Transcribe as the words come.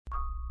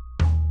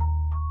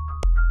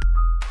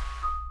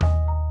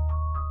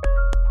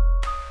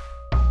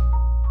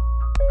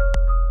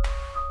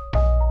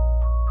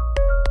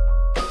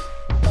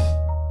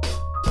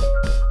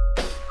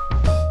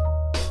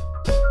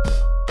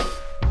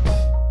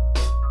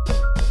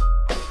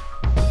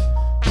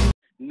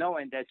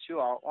knowing that you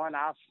are on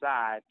our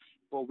side.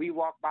 For we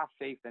walk by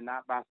faith and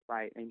not by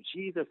sight. In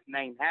Jesus'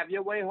 name, have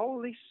your way,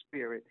 Holy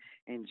Spirit.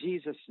 In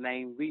Jesus'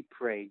 name we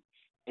pray.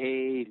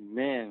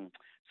 Amen.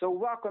 So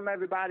welcome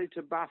everybody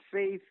to By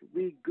Faith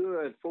We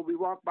Good, for we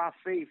walk by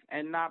faith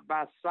and not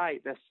by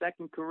sight. That's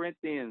 2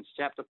 Corinthians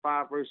chapter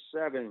 5, verse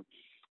 7.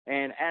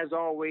 And as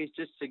always,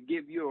 just to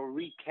give you a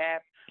recap,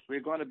 we're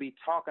going to be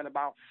talking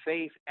about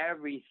faith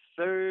every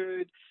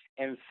third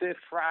and fifth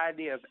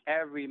Friday of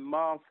every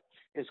month.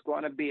 It's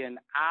going to be an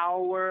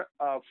hour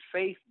of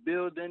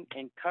faith-building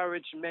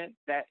encouragement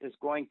that is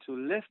going to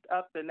lift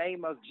up the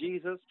name of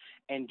Jesus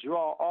and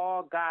draw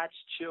all God's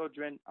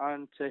children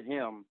unto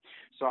him.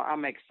 So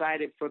I'm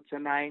excited for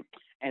tonight.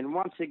 And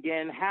once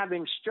again,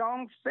 having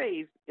strong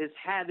faith is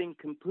having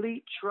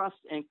complete trust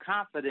and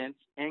confidence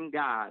in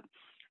God,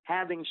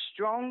 having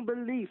strong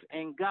belief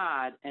in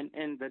God and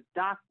in the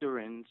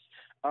doctrines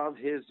of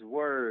his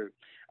word.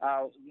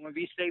 When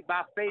we say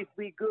by faith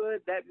we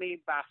good, that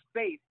means by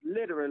faith,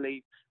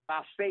 literally,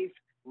 by faith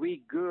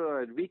we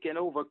good. We can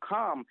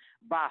overcome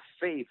by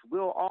faith.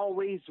 We'll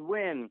always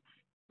win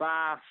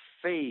by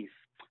faith.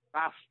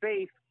 By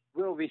faith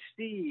we'll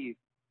receive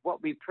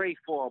what we pray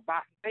for. By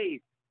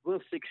faith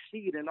we'll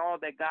succeed in all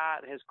that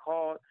God has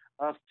called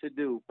us to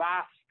do.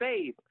 By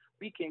faith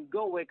we can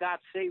go where God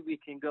say we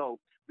can go.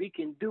 We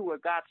can do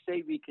what God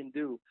say we can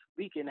do.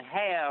 We can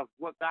have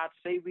what God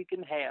say we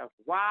can have.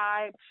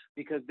 Why?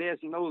 Because there's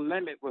no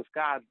limit with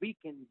God. We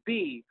can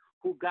be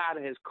who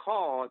God has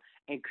called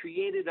and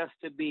created us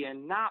to be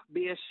and not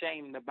be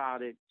ashamed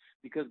about it,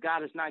 because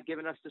God has not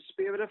given us the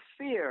spirit of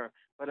fear,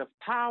 but of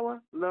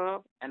power,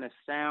 love, and a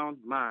sound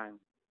mind.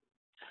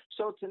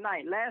 So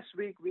tonight, last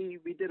week, we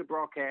did a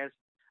broadcast,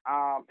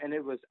 and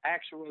it was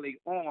actually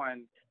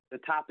on the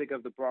topic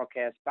of the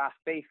broadcast, By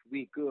Faith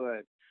We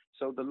Good.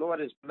 So the Lord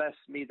has blessed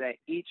me that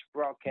each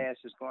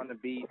broadcast is going to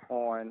be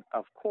on,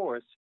 of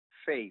course,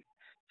 faith.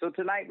 So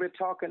tonight we're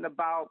talking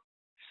about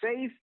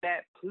faith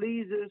that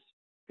pleases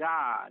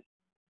God.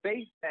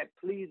 Faith that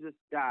pleases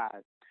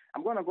God.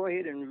 I'm going to go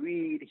ahead and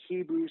read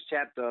Hebrews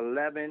chapter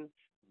 11,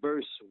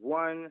 verse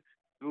 1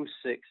 through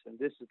 6. And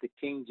this is the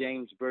King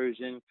James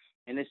Version.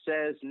 And it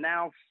says,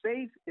 "Now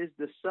faith is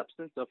the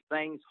substance of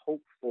things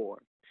hoped for,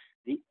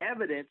 the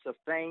evidence of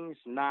things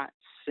not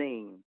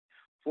seen.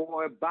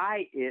 For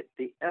by it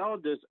the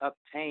elders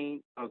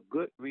obtained a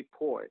good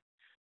report.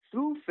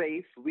 Through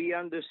faith we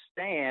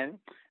understand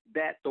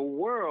that the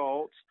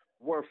worlds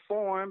were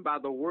formed by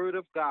the word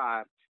of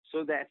God,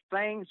 so that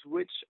things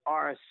which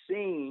are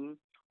seen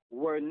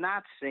were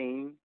not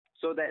seen,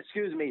 so that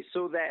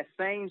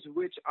things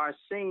which are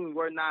seen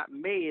were not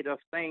made of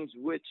things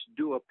which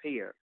do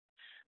appear.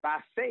 By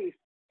faith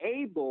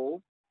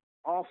Abel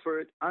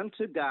offered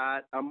unto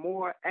God a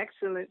more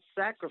excellent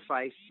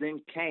sacrifice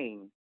than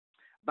Cain,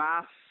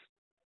 by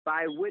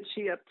which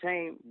he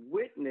obtained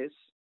witness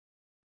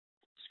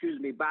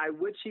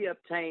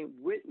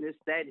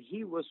that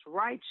he was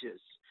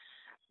righteous,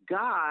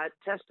 God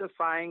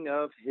testifying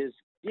of his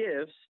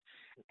gifts,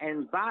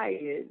 and by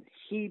it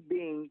he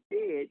being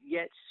dead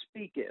yet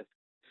speaketh."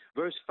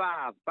 Verse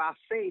 5, "By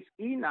faith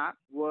Enoch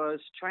was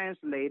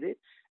translated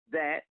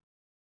that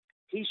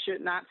he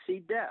should not see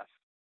death,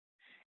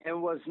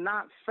 and was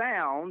not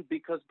found,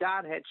 because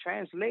God had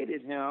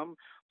translated him.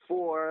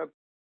 For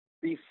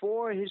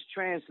before his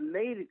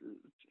translation,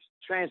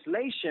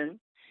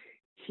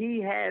 he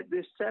had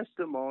this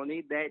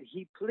testimony that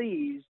he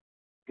pleased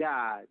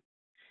God."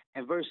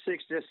 And verse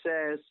 6 just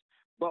says,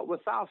 "But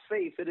without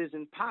faith it is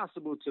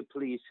impossible to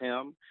please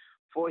him.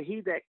 For he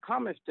that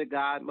cometh to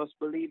God must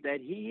believe that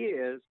he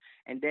is,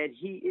 and that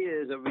he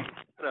is a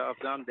rewarder of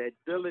them that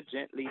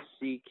diligently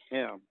seek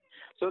him."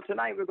 So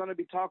tonight we're going to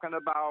be talking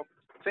about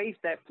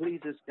faith that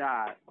pleases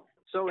God.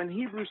 So in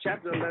Hebrews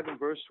chapter 11,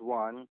 verse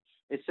 1,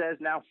 it says,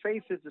 "Now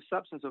faith is the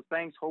substance of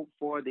things hoped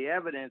for, the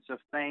evidence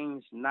of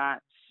things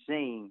not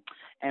seen."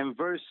 And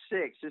verse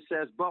 6, it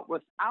says, "But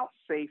without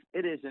faith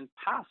it is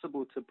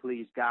impossible to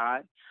please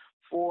God.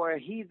 For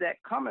he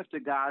that cometh to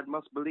God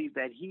must believe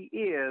that he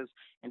is,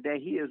 and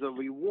that he is a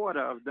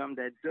rewarder of them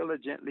that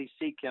diligently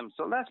seek him."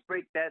 So let's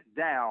break that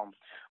down.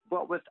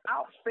 But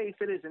without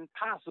faith, it is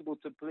impossible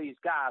to please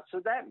God.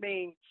 So that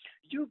means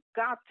you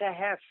got to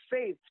have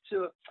faith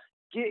to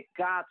get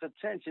God's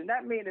attention.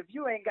 That means if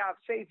you ain't got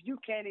faith, you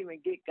can't even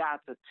get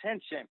God's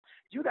attention.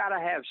 You got to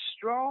have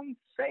strong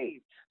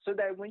faith so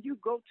that when you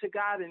go to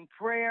God in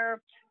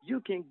prayer,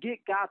 you can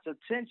get God's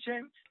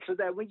attention, so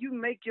that when you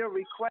make your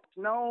request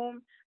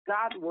known,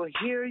 God will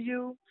hear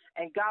you,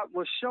 and God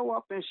will show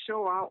up and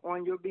show out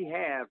on your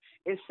behalf.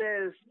 It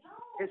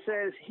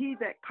says, "He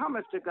that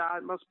cometh to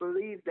God must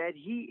believe that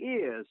he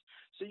is."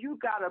 So you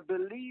got to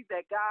believe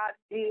that God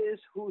is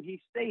who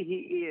he say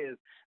he is,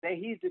 that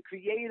he's the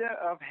creator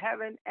of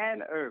heaven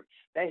and earth,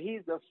 that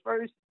he's the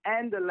first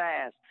and the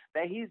last,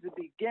 that he's the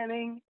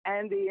beginning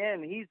and the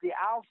end. He's the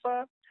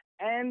Alpha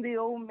and the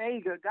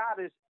Omega. God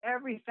is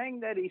everything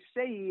that he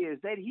say he is,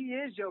 that he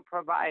is your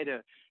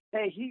provider,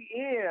 that he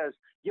is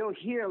your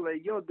healer,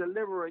 your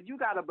deliverer. You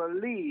got to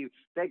believe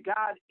that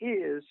God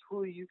is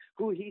who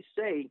he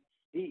say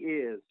he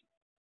is.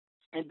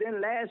 And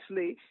then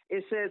lastly,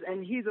 it says,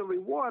 and he's a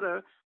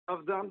rewarder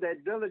of them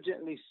that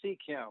diligently seek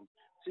him.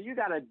 So you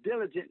got to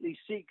diligently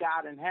seek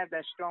God and have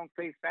that strong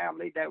faith,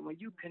 family, that when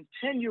you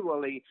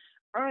continually,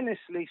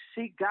 earnestly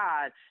seek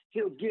God,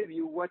 he'll give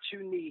you what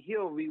you need.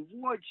 He'll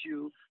reward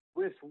you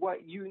with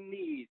what you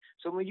need.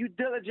 So when you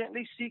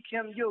diligently seek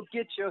him, you'll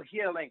get your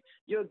healing,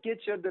 you'll get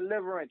your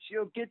deliverance,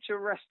 you'll get your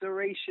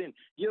restoration,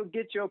 you'll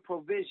get your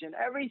provision,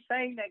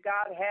 everything that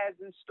God has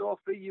in store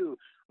for you.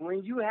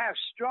 When you have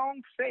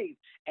strong faith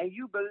and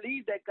you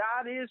believe that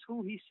God is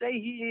who he say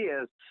he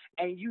is,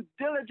 and you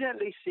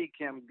diligently seek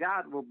him,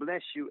 God will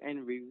bless you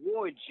and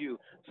reward you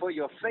for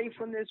your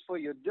faithfulness, for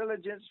your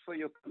diligence, for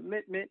your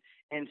commitment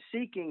in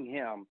seeking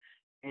him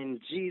in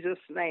Jesus'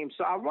 name.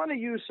 So I want to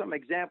use some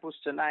examples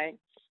tonight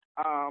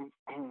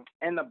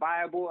in the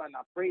Bible, and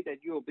I pray that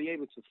you'll be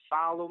able to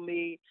follow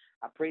me.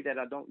 I pray that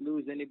I don't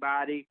lose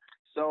anybody.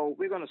 So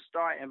we're going to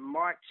start in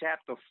Mark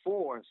chapter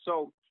 4.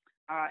 So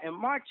in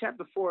Mark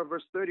chapter 4,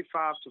 verse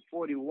 35 to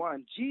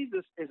 41,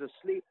 Jesus is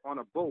asleep on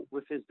a boat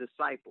with his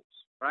disciples,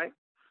 right?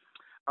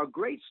 A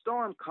great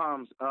storm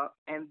comes up,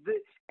 and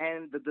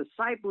the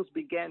disciples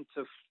began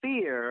to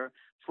fear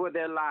for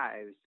their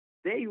lives.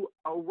 They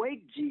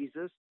awake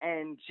Jesus,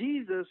 and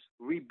Jesus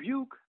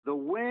rebuked the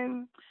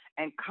wind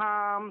and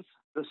calms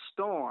the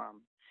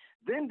storm.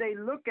 Then they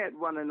look at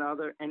one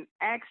another and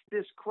ask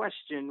this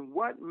question,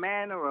 what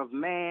manner of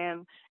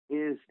man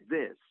is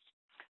this?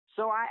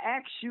 So I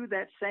ask you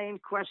that same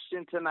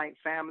question tonight,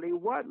 family.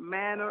 What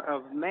manner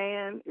of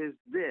man is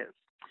this?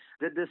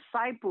 The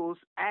disciples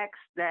asked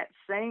that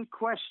same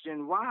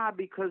question. Why?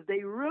 Because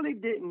they really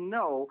didn't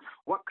know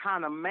what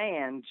kind of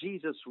man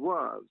Jesus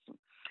was.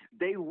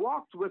 They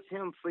walked with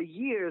him for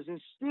years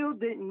and still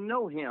didn't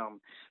know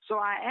him. So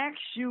I ask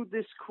you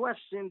this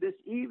question this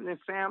evening,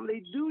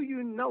 family. Do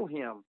you know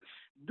him?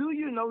 Do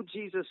you know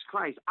Jesus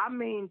Christ? I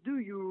mean, do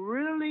you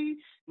really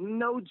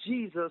know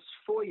Jesus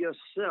for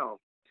yourself?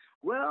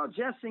 Well,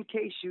 just in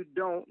case you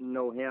don't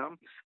know him,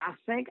 I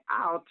think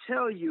I'll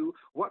tell you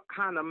what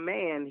kind of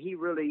man he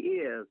really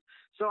is.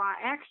 So I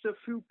asked a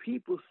few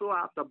people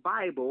throughout the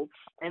Bible,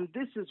 and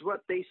this is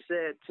what they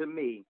said to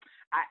me.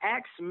 I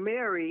asked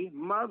Mary,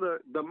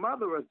 the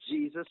mother of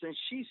Jesus, and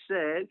she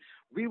said,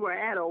 we were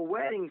at a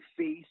wedding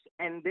feast,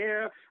 and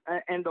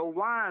the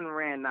wine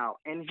ran out.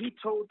 And he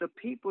told the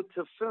people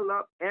to fill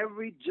up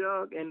every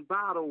jug and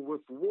bottle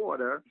with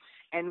water,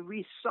 and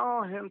we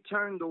saw him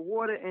turn the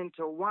water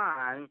into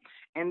wine,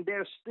 and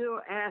they're still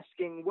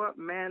asking, what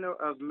manner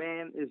of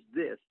man is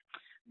this?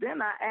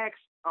 Then I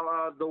asked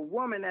the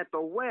woman at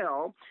the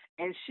well,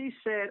 and she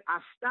said, I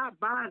stopped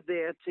by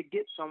there to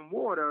get some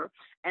water,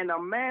 and a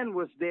man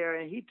was there,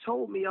 and he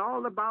told me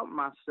all about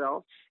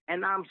myself,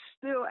 and I'm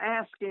still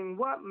asking,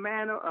 what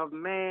manner of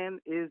man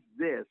is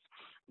this?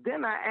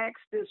 Then I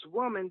asked this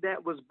woman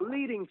that was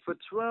bleeding for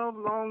 12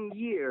 long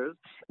years,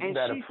 and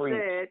she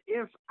said,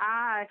 if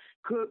I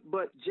could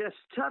but just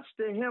touch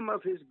the hem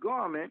of his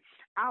garment,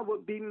 I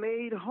would be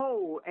made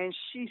whole. And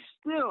she's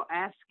still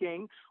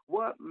asking,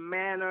 what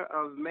manner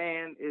of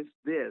man is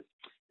this?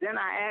 Then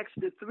I asked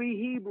the three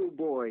Hebrew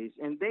boys,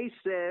 and they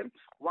said,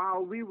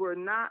 while we would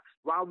not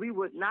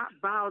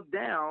bow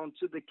down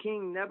to the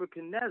king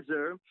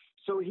Nebuchadnezzar,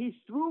 so he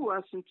threw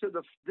us into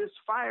this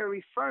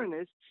fiery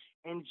furnace,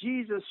 and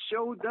Jesus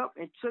showed up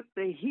and took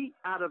the heat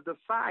out of the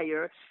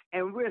fire,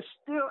 and we're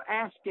still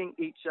asking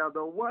each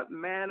other, what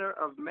manner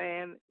of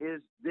man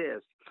is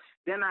this?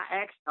 Then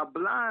I asked a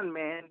blind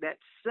man that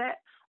sat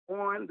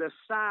on the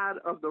side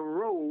of the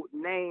road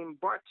named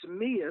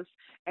Bartimaeus,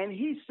 and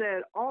he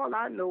said, all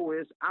I know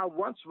is I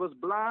once was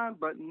blind,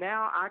 but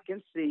now I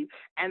can see,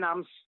 and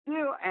I'm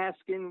still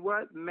asking,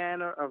 what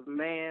manner of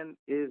man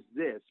is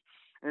this?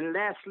 And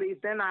lastly,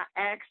 then I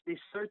asked the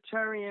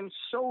centurion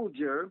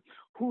soldier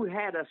who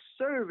had a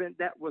servant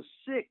that was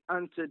sick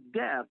unto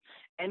death.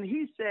 And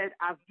he said,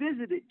 I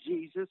visited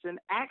Jesus and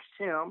asked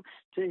him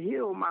to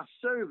heal my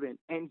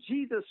servant. And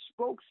Jesus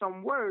spoke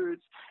some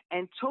words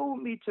and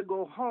told me to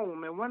go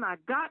home. And when I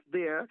got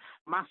there,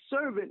 my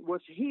servant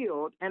was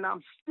healed. And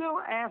I'm still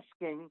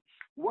asking,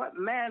 what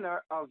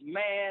manner of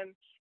man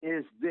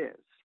is this?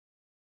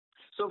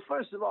 So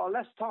first of all,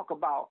 let's talk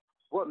about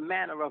what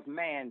manner of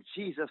man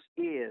Jesus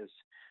is.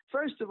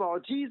 First of all,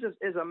 Jesus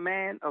is a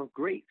man of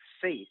great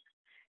faith.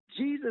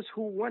 Jesus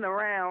who went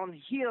around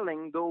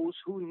healing those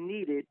who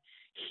needed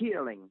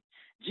healing.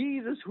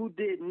 Jesus who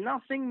did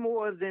nothing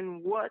more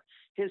than what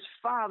his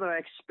Father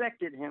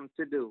expected him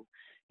to do.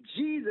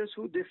 Jesus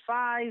who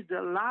defies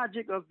the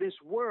logic of this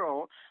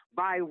world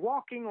by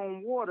walking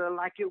on water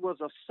like it was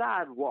a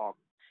sidewalk.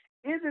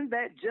 Isn't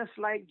that just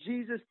like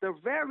Jesus? The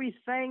very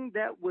thing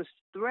that was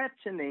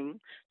threatening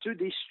to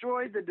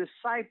destroy the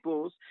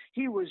disciples,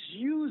 he was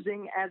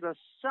using as a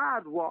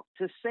sidewalk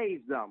to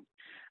save them.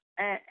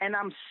 And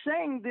I'm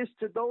saying this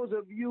to those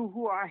of you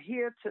who are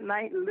here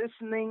tonight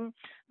listening.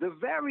 The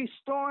very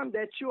storm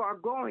that you are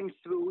going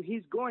through,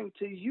 he's going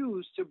to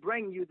use to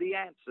bring you the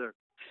answer.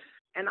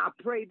 And I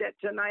pray that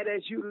tonight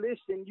as you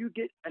listen, you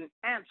get an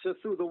answer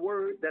through the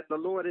word that the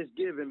Lord has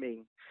given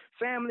me.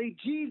 Family,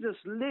 Jesus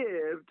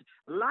lived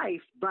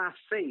life by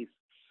faith.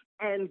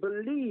 and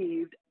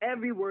believed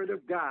every word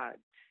of God.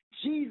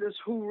 Jesus,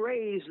 who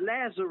raised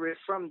Lazarus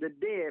from the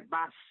dead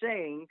by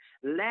saying,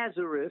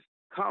 Lazarus,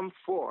 come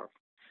forth.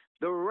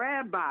 The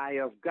rabbi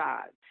of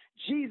God.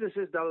 Jesus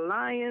is the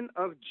Lion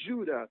of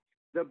Judah,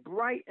 the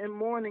bright and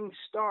morning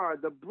star,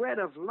 the bread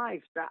of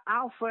life, the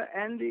Alpha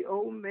and the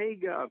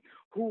Omega,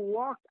 who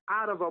walked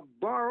out of a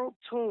borrowed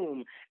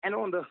tomb and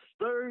on the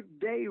third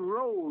day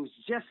rose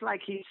just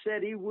like he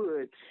said he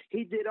would.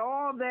 He did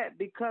all that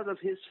because of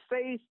his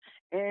faith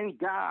in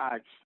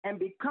God. And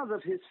because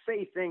of his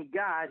faith in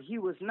God, he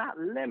was not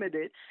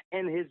limited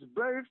in his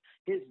birth,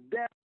 his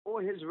death,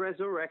 or his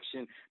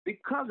resurrection.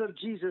 Because of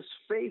Jesus'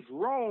 faith,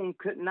 Rome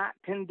could not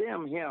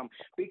condemn him.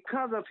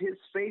 Because of his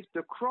faith,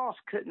 the cross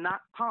could not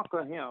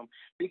conquer him.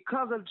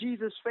 Because of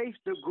Jesus' faith,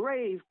 the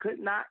grave could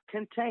not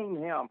contain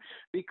him.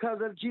 Because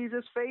of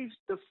Jesus' faith,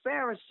 the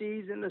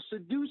Pharisees and the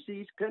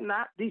Sadducees could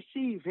not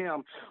deceive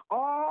him.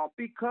 All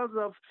because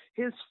of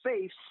his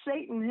faith,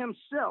 Satan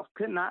himself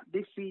could not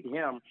defeat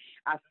him.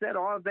 I said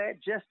all that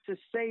just to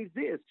say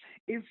this.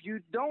 If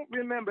you don't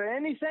remember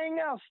anything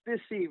else this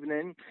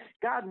evening,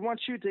 God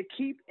wants you to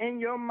keep in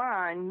your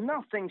mind,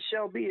 nothing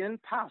shall be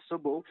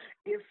impossible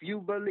if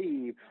you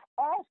believe.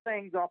 All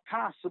things are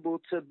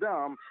possible to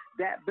them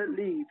that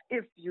believe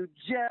if you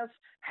just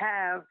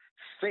have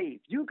faith.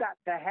 You got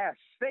to have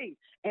faith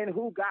in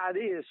who God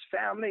is,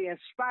 family, in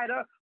spite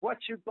of what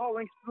you're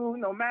going through,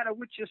 no matter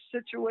what your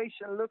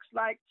situation looks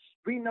like.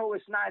 We know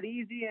it's not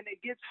easy and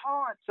it gets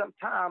hard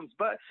sometimes,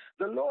 but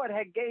the Lord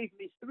had gave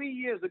me 3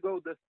 years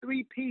ago the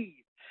 3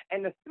 P's.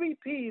 And the 3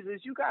 P's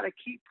is you got to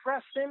keep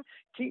pressing,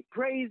 keep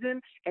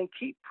praising, and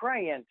keep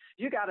praying.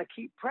 You got to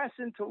keep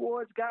pressing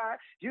towards God.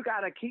 You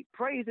got to keep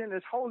praising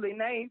his holy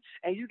name,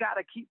 and you got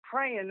to keep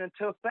praying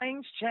until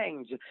things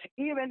change.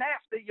 Even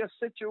after your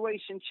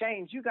situation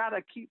change, you got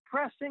to keep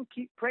pressing,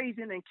 keep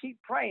praising, and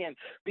keep praying,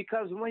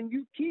 because when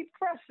you keep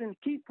pressing,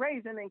 keep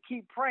praising, and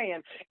keep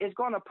praying, it's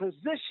going to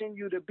position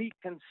you to be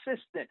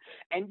consistent.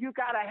 And you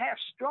got to have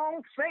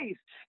strong faith,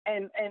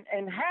 and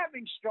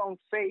having strong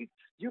faith,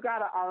 you got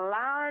to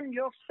align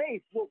your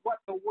faith with what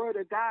the Word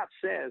of God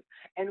says.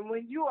 And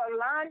when you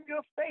align your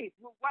faith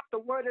with what the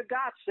Word of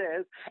God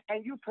says,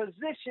 and you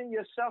position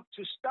yourself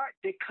to start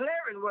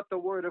declaring what the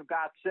Word of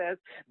God says,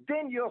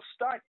 then you'll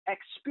start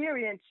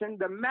experiencing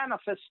the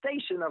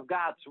manifestation of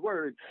God's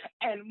Word.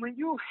 And when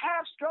you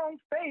have strong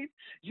faith,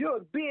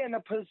 you'll be in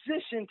a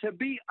position to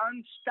be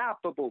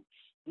unstoppable.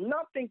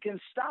 Nothing can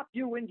stop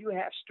you when you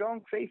have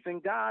strong faith in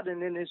God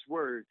and in his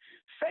word.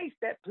 Faith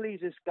that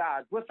pleases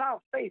God.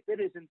 Without faith, it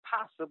is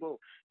impossible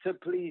to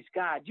please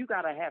God. You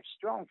got to have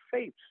strong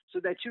faith so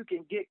that you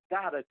can get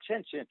God's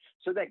attention,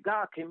 so that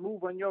God can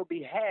move on your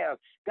behalf.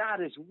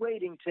 God is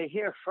waiting to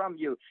hear from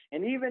you.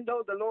 And even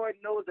though the Lord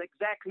knows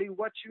exactly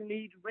what you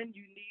need, when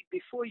you need,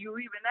 before you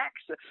even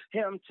ask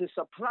him to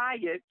supply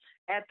it,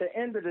 at the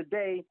end of the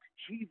day,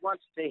 he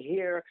wants to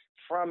hear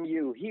from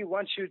you. He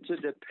wants you to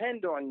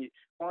depend on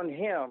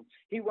him.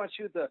 He wants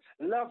you to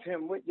love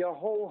him with your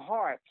whole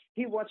heart.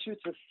 He wants you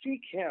to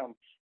seek him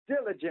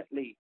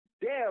diligently,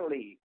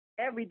 daily,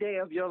 every day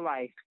of your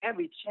life,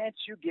 every chance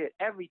you get,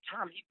 every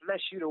time he bless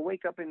you to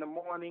wake up in the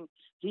morning.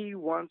 He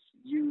wants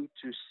you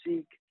to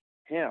seek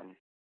him.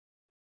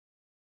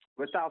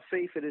 Without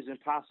faith, it is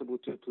impossible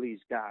to please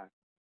God.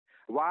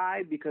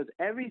 Why? Because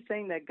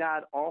everything that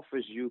God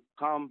offers you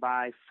comes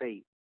by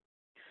faith.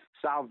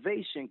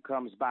 Salvation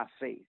comes by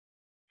faith.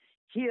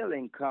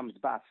 Healing comes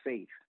by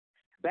faith.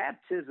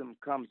 Baptism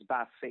comes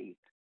by faith.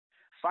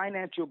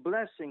 Financial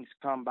blessings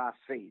come by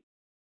faith.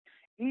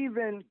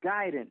 Even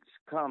guidance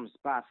comes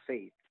by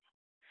faith.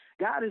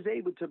 God is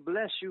able to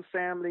bless you,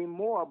 family,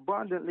 more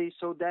abundantly,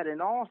 so that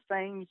in all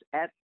things,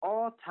 at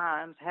all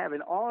times,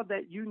 having all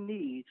that you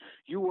need,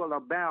 you will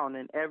abound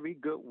in every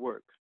good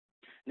work.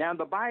 Now,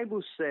 the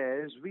Bible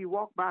says we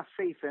walk by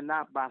faith and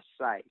not by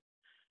sight.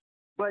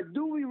 But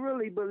do we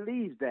really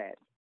believe that?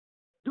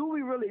 Do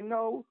we really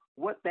know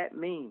what that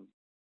means?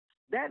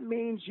 That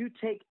means you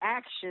take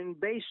action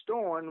based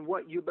on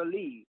what you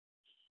believe.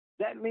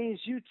 That means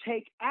you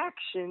take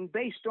action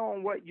based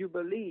on what you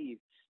believe.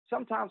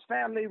 Sometimes,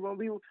 family, when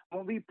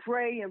we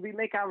pray and we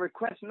make our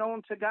requests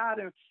known to God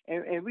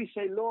and we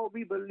say, Lord,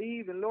 we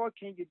believe, and Lord,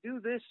 can you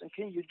do this, and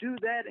can you do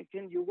that, and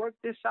can you work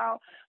this out?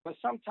 But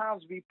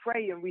sometimes we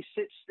pray and we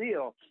sit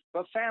still.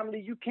 But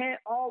family, you can't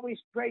always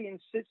pray and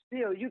sit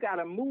still. You got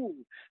to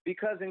move,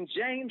 because in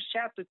James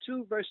chapter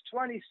 2, verse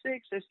 26,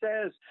 it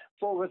says,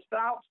 for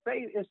without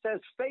faith, it says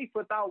faith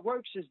without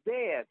works is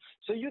dead.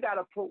 So you got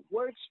to put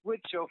works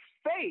with your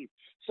faith,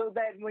 so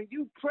that when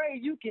you pray,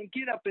 you can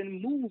get up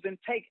and move and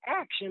take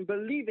action,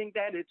 believing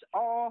that it's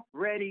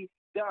already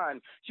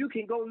done. You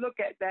can go look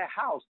at that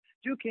house.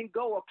 You can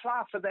go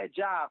apply for that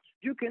job.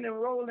 You can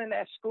enroll in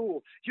that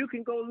school. You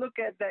can go look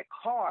at that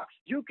car.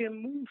 You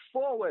can move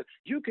forward.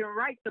 You can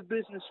write the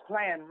business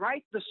plan,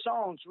 write the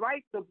songs,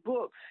 write the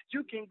book.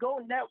 You can go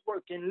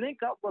network and link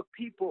up with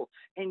people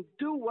and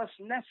do what's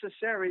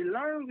necessary.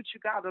 Learn what you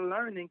got to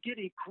learn and get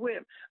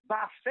equipped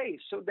by faith,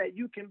 so that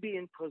you can be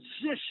in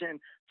position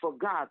for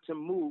God to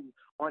move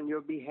on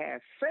your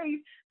behalf. Faith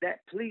that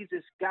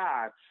pleases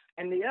God.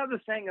 And the other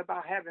thing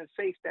about having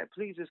faith that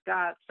pleases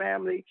God,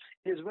 family,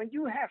 is when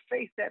you have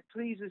faith that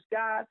pleases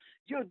God,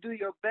 you'll do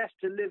your best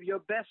to live your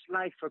best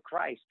life for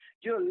Christ.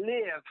 You'll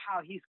live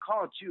how he's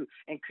called you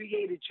and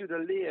created you to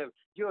live.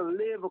 You'll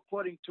live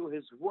according to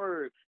his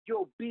word.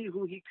 You'll be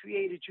who he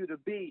created you to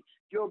be.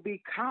 You'll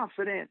be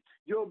confident.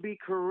 You'll be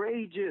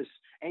courageous.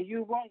 And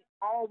you won't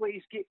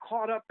always get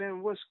caught up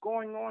in what's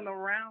going on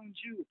around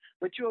you,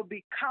 but you'll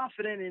be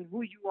confident in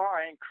who you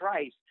are in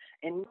Christ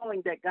and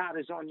knowing that God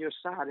is on your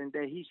side and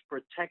that he's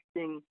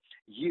protecting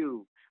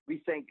you.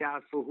 We thank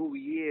God for who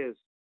he is.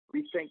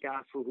 We thank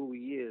God for who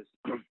he is.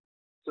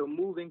 So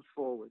moving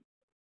forward,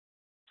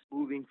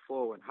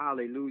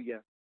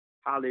 hallelujah,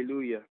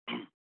 hallelujah.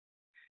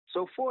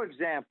 So for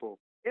example,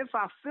 if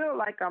I feel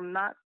like I'm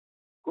not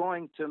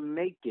going to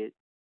make it,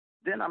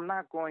 then I'm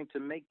not going to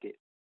make it.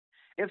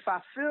 If I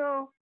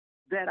feel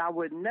that I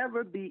would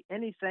never be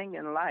anything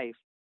in life,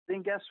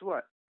 then guess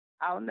what?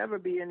 I'll never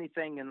be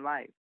anything in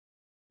life.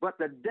 But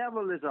the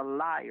devil is a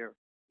liar,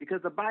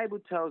 because the Bible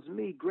tells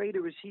me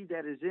greater is he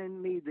that is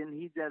in me than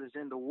he that is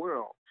in the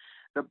world.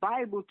 The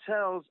Bible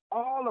tells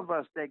all of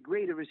us that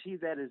greater is he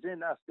that is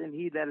in us than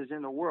he that is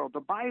in the world. The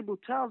Bible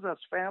tells us,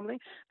 family,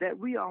 that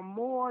we are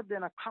more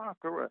than a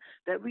conqueror,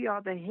 that we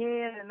are the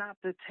head and not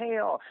the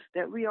tail,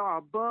 that we are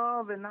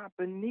above and not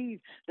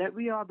beneath, that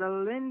we are the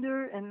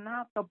lender and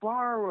not the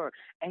borrower.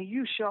 And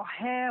you shall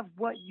have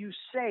what you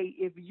say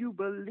if you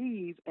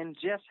believe and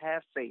just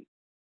have faith.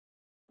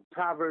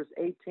 Proverbs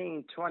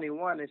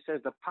 18:21, it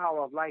says, the power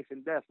of life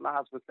and death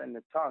lies within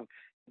the tongue.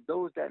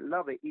 Those that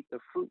love it eat the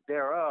fruit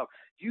thereof.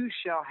 You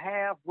shall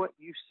have what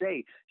you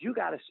say. You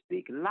got to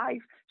speak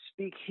life,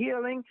 speak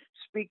healing,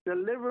 speak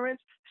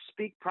deliverance,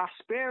 speak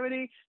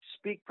prosperity,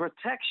 speak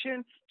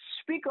protection.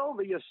 Speak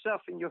over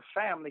yourself and your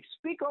family.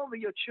 Speak over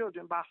your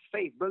children by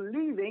faith,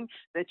 believing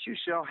that you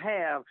shall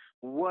have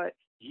what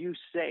you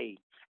say,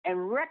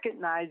 and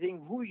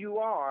recognizing who you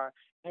are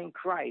in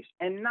Christ,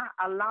 and not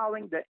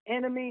allowing the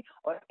enemy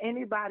or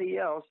anybody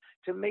else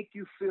to make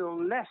you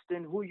feel less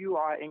than who you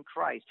are in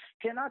Christ.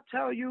 Can I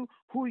tell you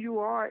who you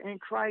are in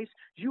Christ?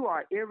 You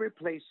are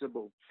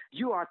irreplaceable.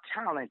 You are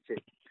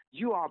talented.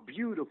 You are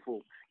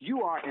beautiful.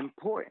 You are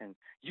important.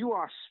 You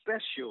are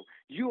special.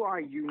 You are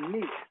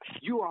unique.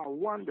 You are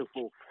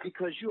wonderful,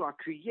 because you are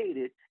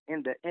created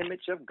in the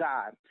image of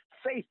God.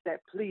 Faith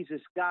that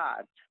pleases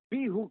God.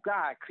 Be who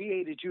God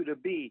created you to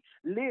be.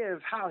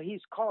 Live how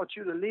he's called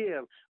you to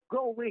live.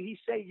 Go where he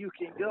say you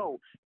can go.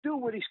 Do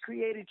what he's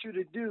created you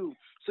to do,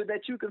 so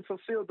that you can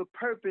fulfill the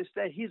purpose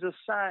that he's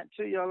assigned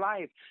to your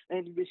life,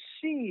 and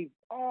receive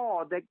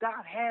all that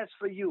God has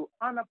for you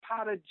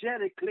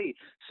unapologetically,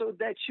 so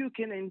that you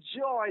can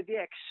enjoy the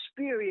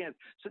experience,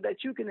 so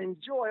that you can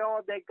enjoy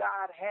all that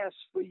God has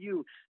for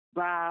you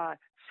by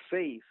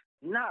faith,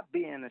 not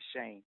being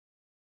ashamed.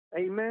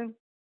 Amen.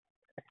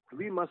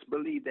 We must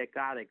believe that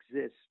God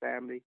exists,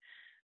 family.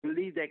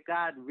 Believe that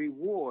God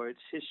rewards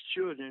his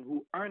children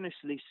who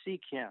earnestly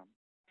seek him.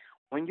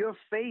 When you're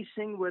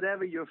facing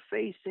whatever you're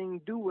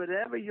facing, do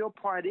whatever your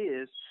part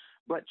is,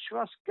 but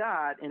trust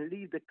God and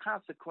leave the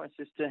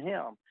consequences to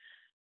him.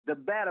 The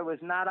battle is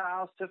not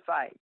ours to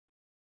fight.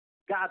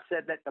 God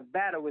said that the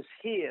battle is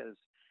his.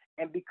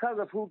 And because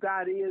of who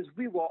God is,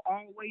 we will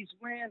always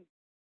win.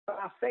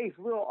 By faith,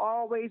 we'll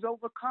always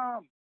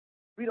overcome.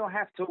 We don't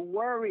have to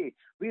worry.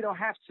 We don't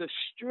have to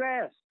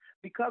stress.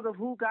 Because of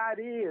who God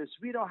is,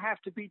 we don't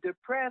have to be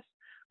depressed.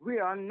 We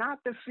are not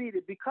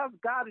defeated. Because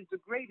God is the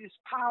greatest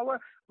power,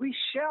 we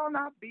shall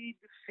not be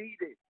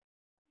defeated.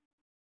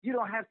 You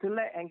don't have to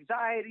let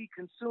anxiety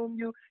consume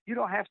you. You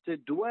don't have to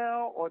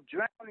dwell or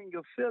drown in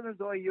your feelings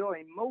or your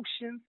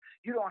emotions.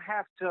 You don't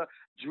have to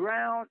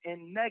drown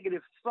in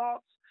negative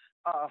thoughts,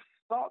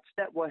 thoughts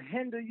that will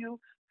hinder you,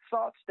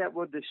 thoughts that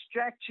will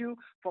distract you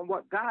from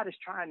what God is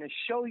trying to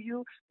show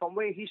you, from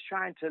where he's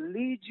trying to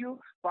lead you,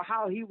 for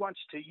how he wants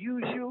to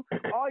use you.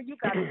 All you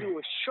got to do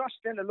is trust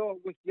in the Lord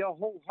with your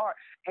whole heart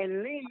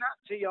and lean not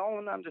to your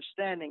own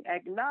understanding.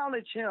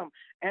 Acknowledge him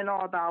in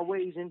all thy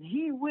ways, and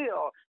he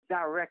will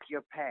direct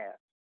your path.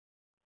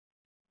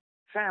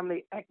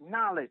 Family,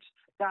 acknowledge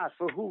God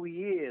for who he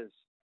is.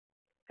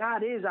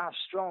 God is our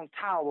strong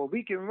tower.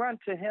 We can run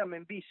to him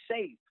and be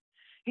safe.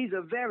 He's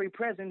a very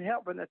present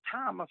help in a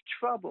time of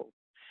trouble.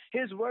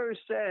 His word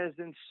says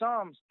in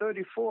Psalms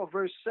 34,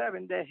 verse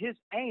 7, that his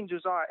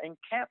angels are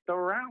encamped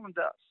around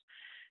us,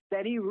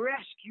 that he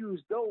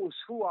rescues those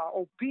who are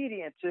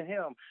obedient to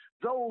him,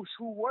 those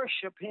who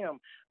worship him,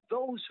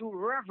 those who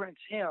reverence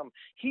him.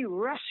 He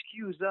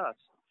rescues us.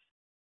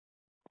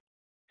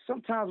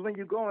 Sometimes when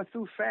you're going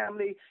through,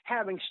 family,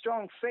 having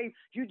strong faith,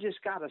 you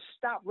just got to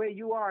stop where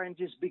you are and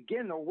just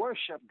begin to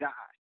worship God.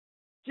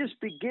 Just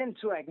begin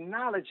to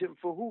acknowledge him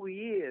for who he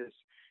is.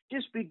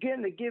 Just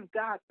begin to give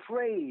God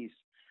praise,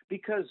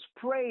 because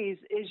praise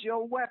is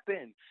your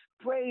weapon.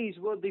 Praise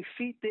will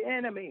defeat the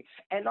enemy.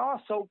 And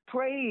also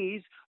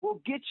praise will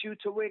get you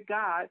to where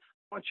God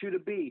wants you to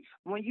be.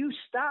 When you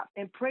stop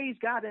and praise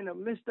God in the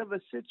midst of a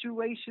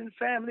situation,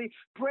 family,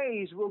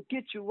 praise will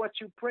get you what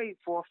you prayed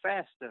for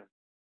faster.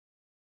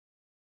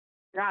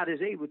 God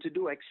is able to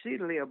do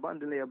exceedingly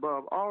abundantly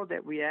above all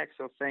that we ask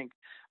or think,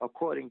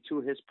 according to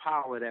his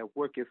power that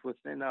worketh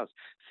within us.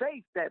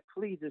 Faith that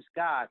pleases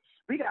God.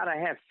 We got to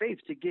have faith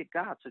to get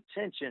God's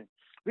attention.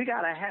 We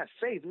got to have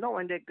faith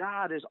knowing that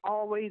God is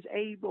always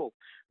able.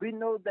 We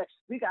know that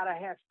we got to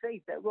have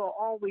faith that we'll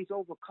always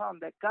overcome,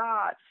 that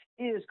God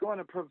is going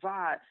to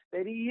provide,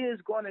 that he is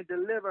going to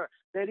deliver,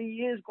 that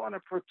he is going to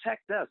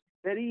protect us,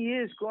 that he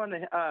is going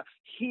to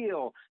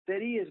heal,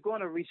 that he is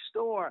going to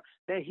restore,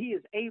 that he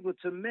is able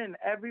to mend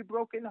every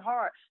broken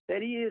heart,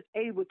 that he is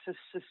able to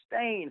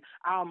sustain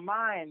our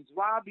minds.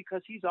 Why?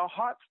 Because he's a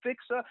heart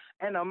fixer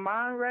and a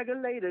mind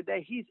regulator,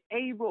 that he's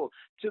able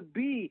to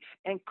be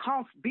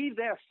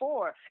there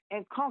for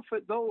and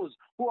comfort those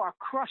who are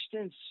crushed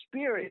in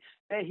spirit,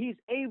 that he's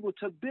able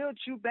to build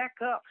you back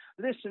up.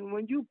 Listen,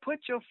 when you put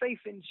your faith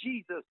in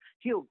Jesus,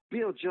 he'll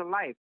build your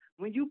life.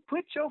 When you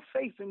put your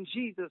faith in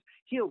Jesus,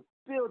 he'll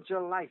build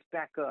your life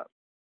back up.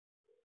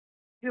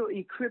 He'll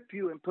equip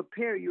you and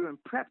prepare you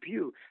and prep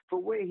you for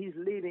where he's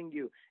leading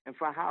you and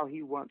for how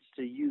he wants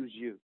to use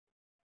you.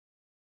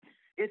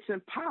 It's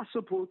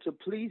impossible to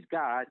please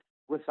God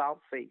without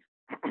faith.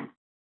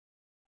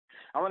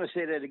 I want to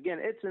say that again.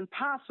 It's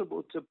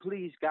impossible to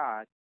please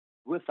God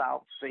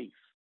without faith.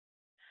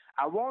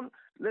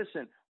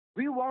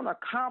 We won't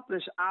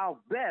accomplish our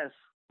best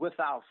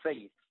without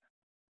faith.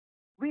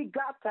 We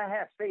got to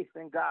have faith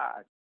in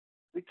God.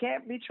 We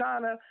can't be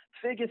trying to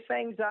figure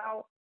things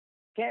out,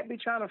 can't be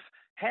trying to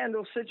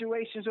handle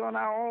situations on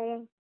our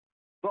own.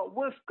 But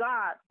with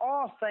God,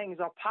 all things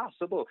are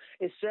possible.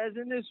 It says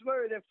in this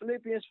word in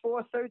Philippians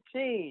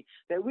 4:13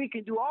 that we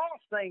can do all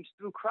things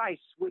through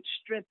Christ, which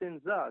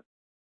strengthens us.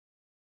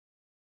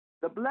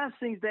 The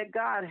blessings that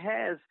God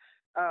has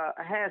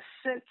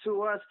sent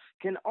to us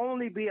can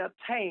only be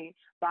obtained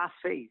by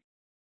faith.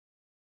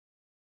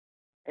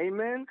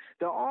 Amen.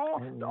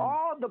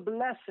 All the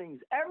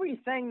blessings,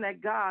 everything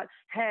that God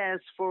has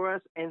for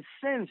us and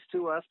sends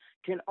to us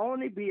can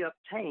only be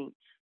obtained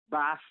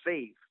by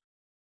faith.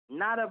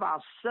 Not of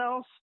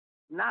ourselves,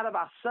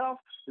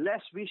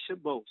 lest we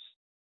should boast,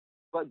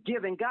 but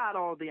giving God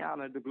all the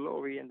honor, the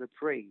glory, and the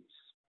praise.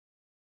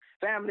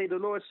 Family, the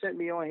Lord sent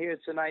me on here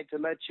tonight to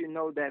let you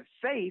know that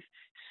faith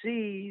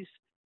seems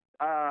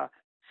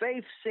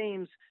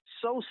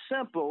so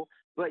simple,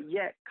 but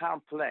yet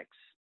complex.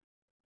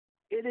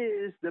 It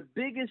is the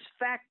biggest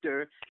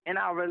factor in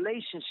our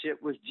relationship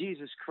with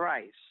Jesus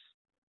Christ,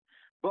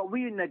 but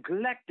we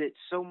neglect it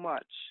so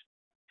much.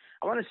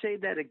 I want to say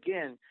that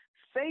again.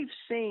 Faith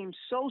seems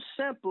so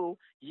simple,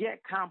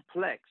 yet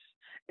complex.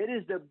 It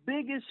is the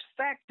biggest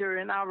factor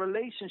in our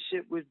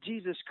relationship with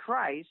Jesus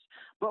Christ,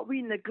 but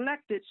we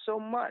neglect it so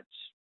much,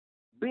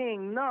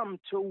 being numb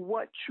to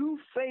what true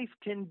faith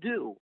can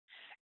do.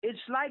 It's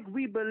like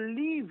we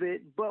believe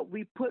it, but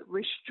we put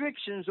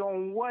restrictions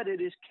on what it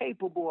is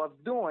capable of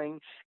doing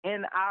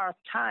in our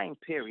time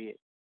period.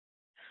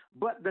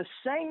 But the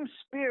same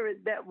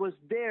spirit that was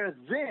there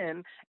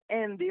then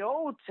in the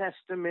Old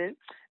Testament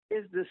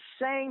is the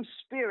same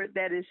spirit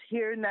that is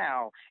here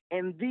now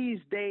in these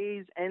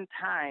days and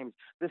times.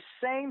 The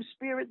same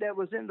spirit that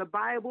was in the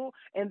Bible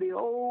and the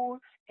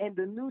Old and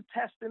the New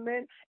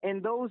Testament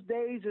in those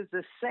days is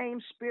the same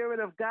spirit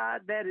of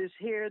God that is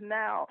here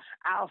now.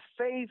 Our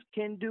faith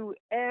can do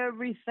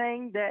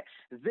everything that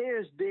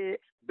theirs did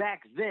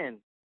back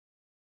then.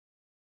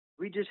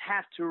 We just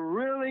have to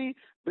really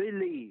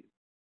believe.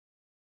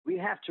 We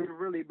have to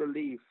really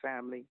believe,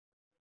 family.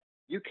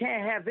 You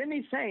can't have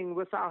anything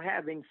without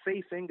having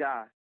faith in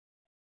God.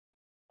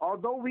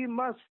 Although we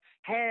must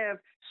have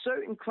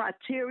certain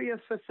criteria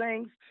for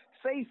things,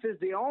 faith is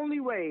the only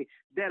way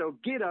that'll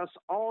get us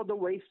all the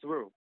way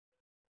through.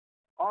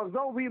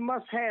 Although we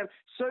must have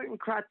certain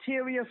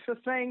criteria for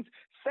things,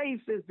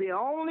 faith is the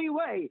only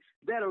way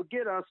that'll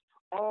get us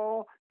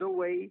all the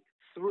way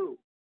through.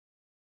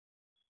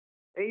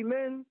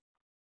 Amen.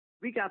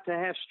 We got to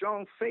have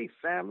strong faith,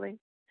 family.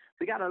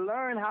 We got to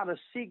learn how to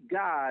seek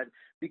God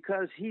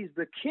because he's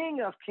the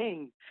King of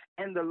Kings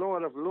and the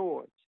Lord of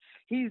Lords.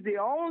 He's the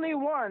only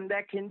one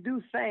that can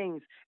do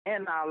things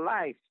in our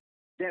life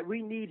that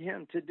we need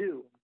him to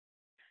do.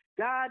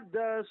 God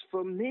does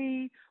for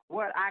me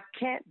what I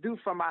can't do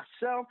for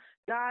myself.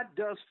 God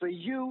does for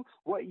you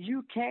what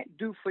you can't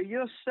do for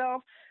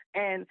yourself.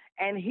 And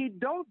he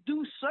don't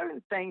do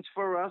certain things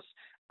for us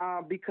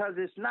because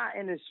it's not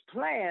in his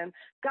plan.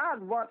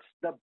 God wants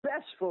the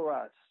best for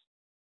us.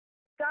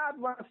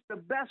 God wants the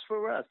best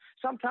for us.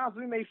 Sometimes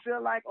we may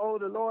feel like, oh,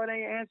 the Lord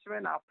ain't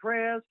answering our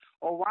prayers,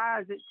 or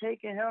why is it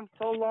taking him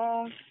so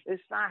long?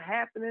 It's not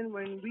happening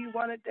when we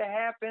want it to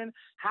happen,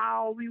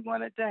 how we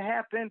want it to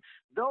happen.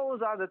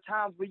 Those are the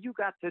times where you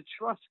got to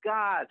trust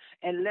God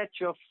and let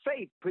your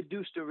faith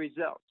produce the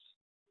results.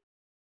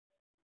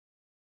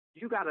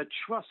 You got to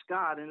trust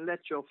God and let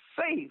your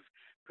faith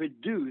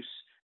produce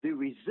the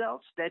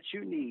results that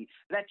you need.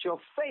 Let your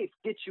faith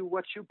get you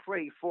what you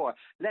pray for.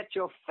 Let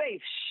your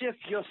faith shift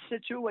your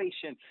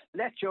situation.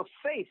 Let your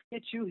faith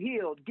get you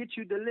healed, get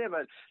you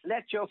delivered.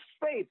 Let your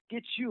faith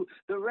get you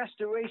the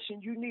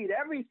restoration you need.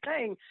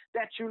 Everything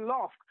that you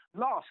lost,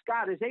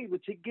 God is able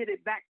to get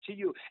it back to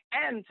you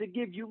and to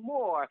give you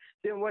more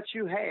than what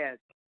you had.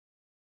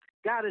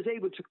 God is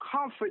able to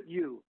comfort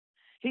you.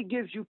 He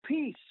gives you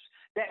peace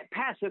that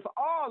passeth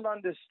all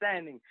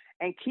understanding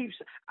and keeps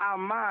our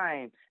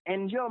mind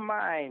and your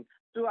mind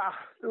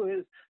through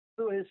his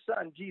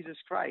son, Jesus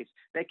Christ,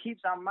 that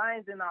keeps our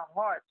minds and our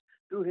hearts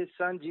through his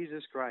son,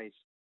 Jesus Christ.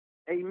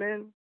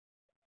 Amen.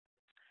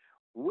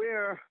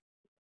 We're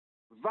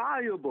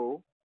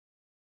valuable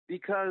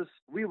because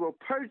we were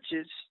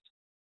purchased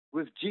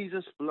with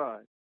Jesus'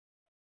 blood,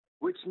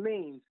 which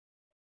means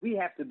we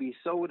have to be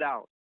sold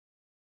out.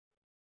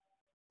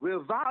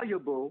 We're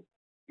valuable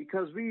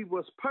because we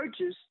was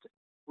purchased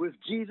with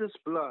Jesus'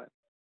 blood.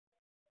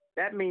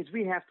 That means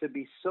we have to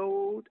be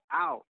sold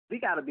out. We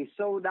got to be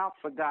sold out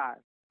for God.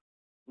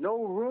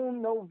 No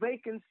room, no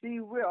vacancy.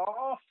 We're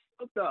all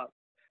filled up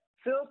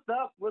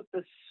with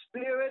the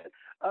Spirit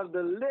of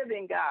the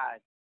living God.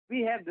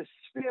 We have the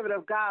Spirit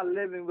of God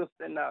living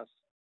within us.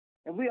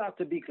 And we ought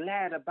to be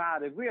glad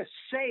about it. We're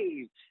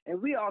saved, and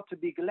we ought to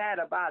be glad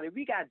about it.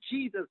 We got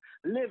Jesus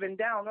living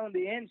down on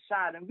the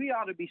inside, and we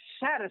ought to be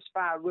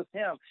satisfied with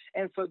him.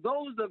 And for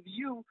those of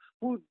you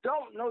who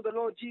don't know the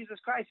Lord Jesus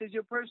Christ as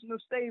your personal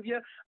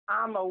Savior,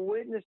 I'm a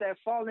witness that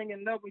falling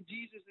in love with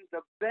Jesus is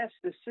the best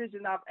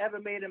decision I've ever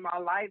made in my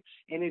life.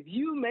 And if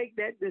you make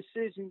that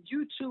decision,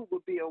 you too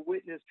will be a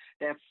witness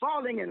that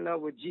falling in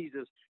love with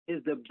Jesus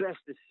is the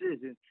best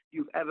decision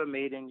you've ever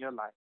made in your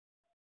life.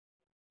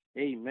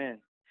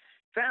 Amen.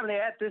 Family,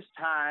 at this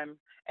time,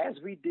 as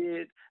we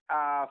did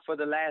for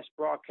the last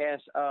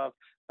broadcast of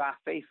By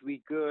Faith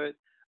We Good,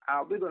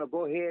 we're going to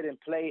go ahead and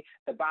play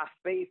the By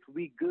Faith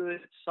We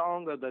Good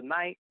song of the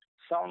night,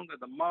 song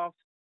of the month.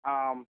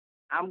 I'm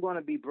going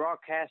to be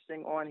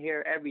broadcasting on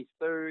here every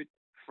third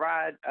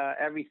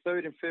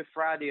and fifth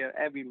Friday of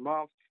every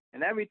month.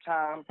 And every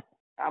time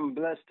I'm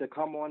blessed to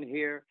come on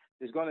here,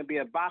 there's going to be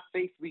a By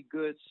Faith We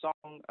Good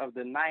song of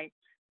the night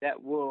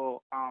that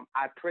will,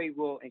 I pray,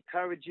 will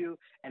encourage you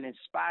and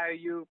inspire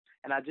you.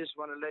 And I just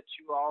want to let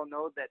you all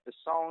know that the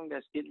song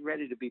that's getting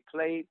ready to be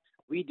played,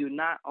 we do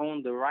not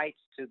own the rights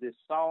to this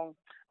song.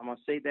 I'm going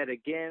to say that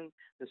again.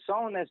 The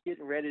song that's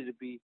getting ready to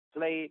be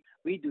played,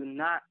 we do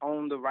not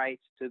own the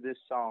rights to this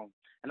song.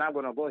 And I'm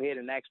going to go ahead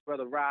and ask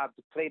Brother Rob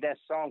to play that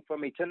song for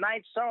me.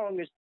 Tonight's song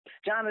is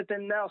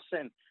Jonathan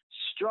Nelson,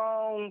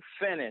 Strong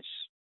Finish.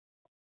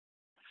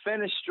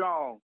 Finish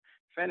strong.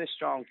 Finish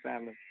strong,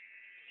 family.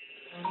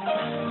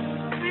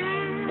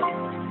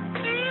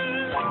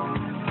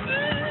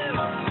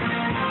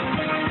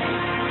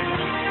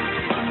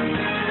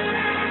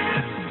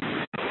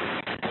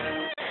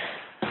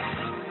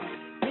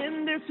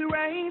 In this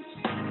race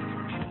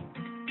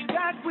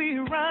that we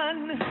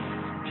run,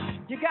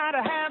 you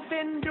gotta have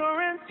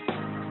endurance,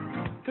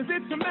 'cause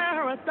it's a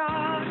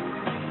marathon.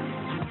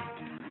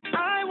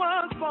 I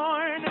was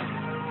born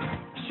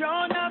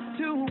shown up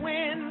to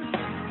win,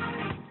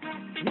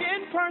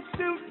 in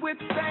pursuit with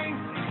faith.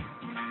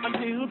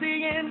 Until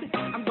the end,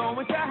 I'm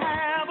going to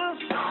have a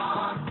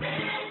strong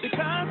faith,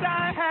 because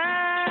I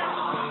have.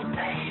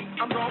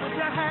 I'm going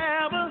to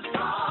have a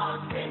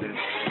strong faith.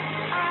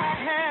 I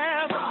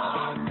have.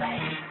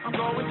 I'm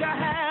going to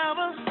have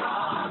a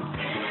strong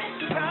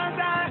faith, because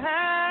I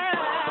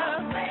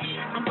have.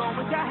 I'm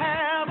going to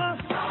have a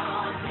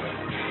strong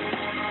faith.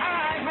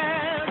 I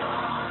have.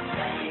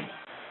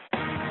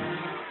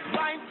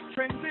 Life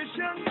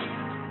transitions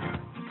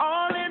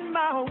all in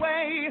my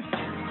way.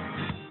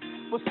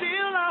 Well,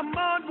 still I'm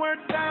onward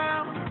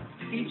bound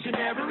each and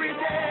every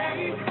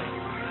day.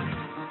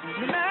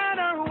 No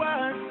matter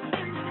what,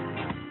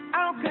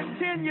 I'll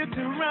continue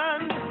to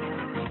run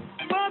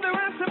for the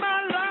rest of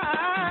my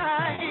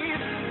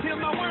life. Till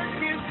my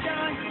work is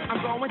done, I'm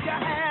going to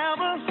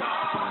have a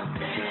strong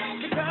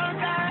faith, because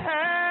I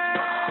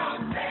have.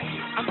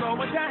 I'm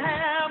going to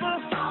have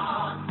a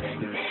strong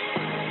faith.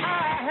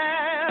 I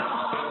have.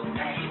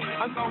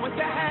 I'm going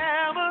to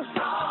have a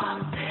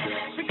strong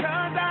faith,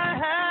 because I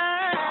have.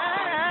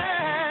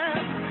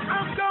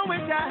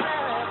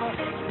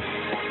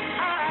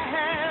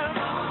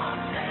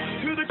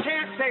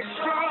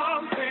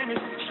 Strong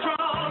finish,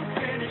 strong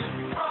finish.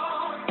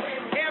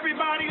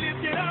 Everybody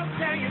lift it up,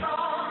 say it.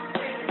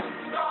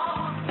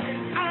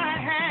 I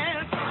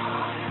have.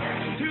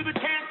 To the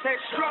chance, say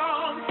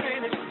strong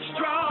finish,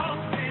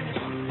 strong finish.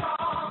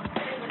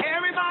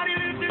 Everybody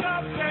lift it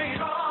up, say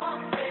it.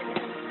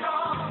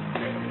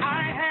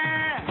 I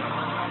have.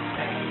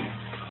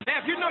 Now,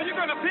 if you know you're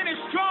going to finish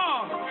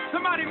strong,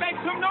 somebody make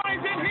some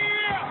noise in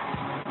here.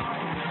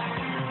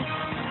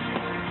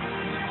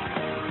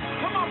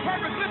 Come on,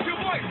 Purpose, lift your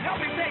voice. Help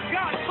me say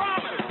God's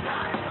promise.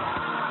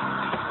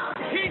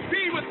 He'd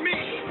be with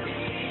me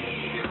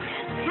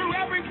through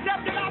every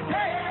step that I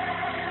take.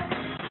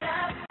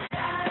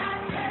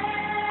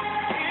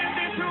 In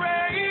this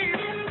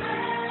race,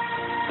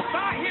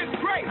 by his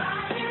grace,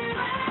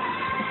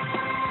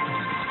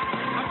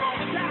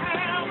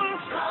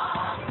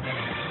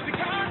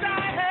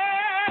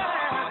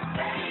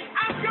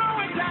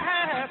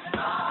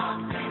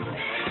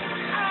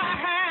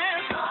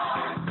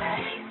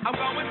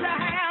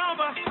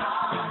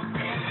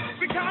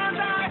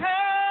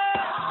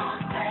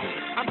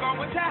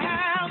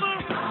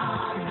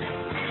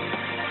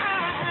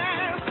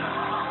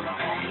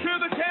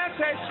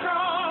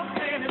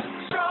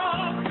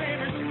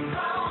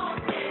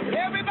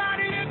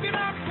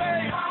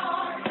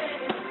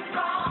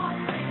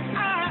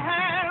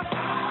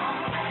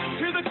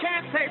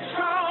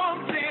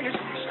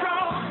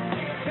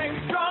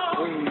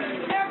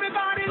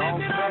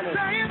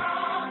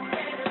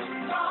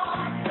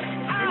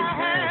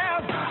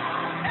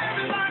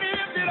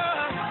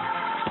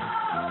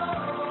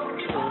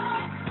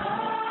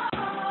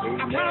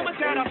 promise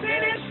that I'll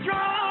finish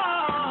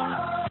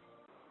strong.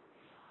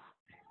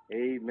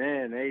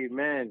 Amen.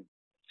 Amen.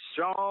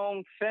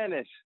 Strong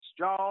finish.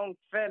 Strong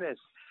finish.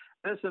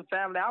 Listen,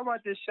 family, I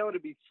want this show to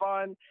be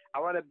fun. I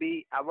want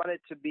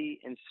it to be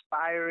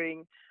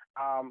inspiring.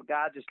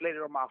 God just laid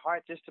it on my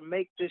heart just to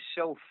make this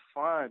show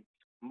fun,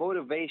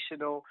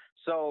 motivational.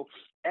 So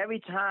every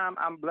time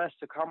I'm blessed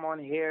to come on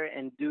here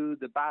and do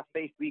the By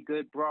Faith We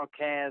Good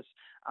broadcast,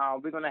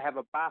 we're going to have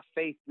a By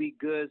Faith We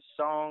Good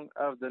song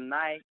of the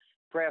night,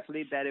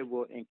 prayerfully that it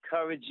will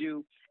encourage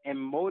you and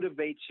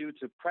motivate you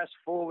to press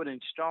forward in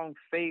strong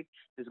faith.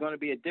 There's going to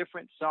be a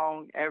different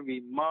song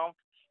every month.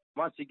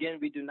 Once again,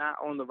 we do not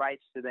own the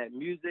rights to that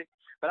music.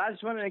 But I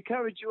just want to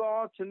encourage you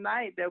all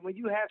tonight that when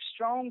you have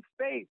strong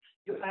faith,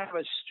 you'll have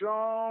a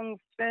strong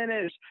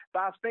finish.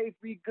 By Faith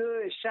We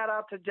Good. Shout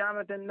out to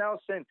Jonathan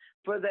Nelson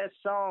for that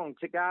song.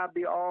 To God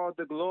be all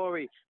the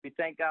glory. We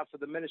thank God for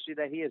the ministry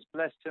that he has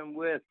blessed him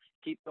with.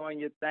 Keep doing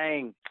your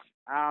thing.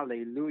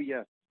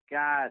 Hallelujah.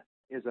 God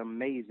is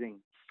amazing.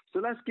 So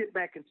let's get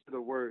back into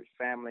the word,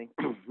 family.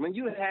 When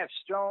you have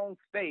strong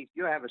faith,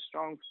 you'll have a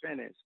strong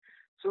finish.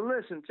 So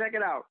listen, check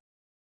it out.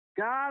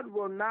 God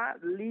will not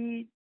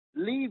leave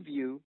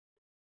you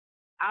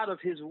out of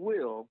his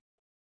will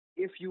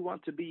if you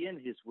want to be in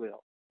his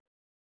will.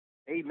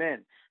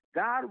 Amen.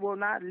 God will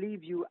not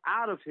leave you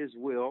out of his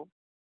will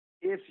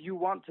if you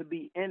want to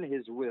be in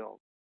his will.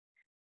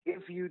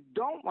 If you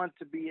don't want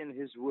to be in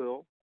his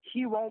will,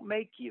 he won't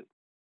make you.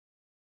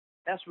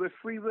 That's where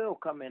free will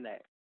come in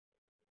at.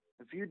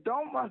 If you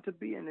don't want to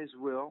be in his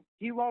will,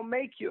 he won't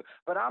make you.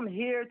 But I'm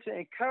here to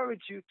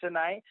encourage you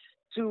tonight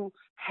to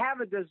have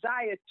a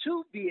desire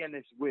to be in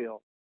his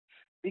will,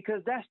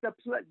 because that's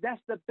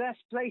the best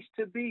place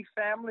to be,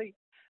 family.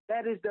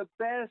 That is the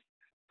best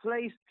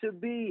place to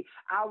be.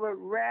 I would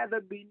rather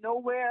be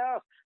nowhere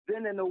else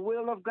than in the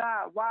will of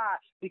God. Why?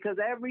 Because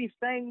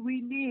everything we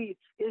need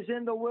is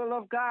in the will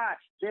of God.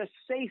 There's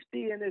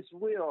safety in his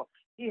will.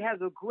 He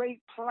has a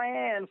great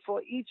plan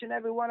for each and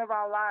every one of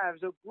our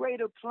lives, a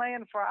greater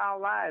plan for our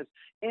lives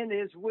in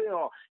his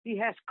will. He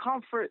has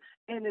comfort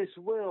in his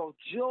will,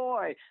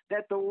 joy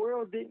that the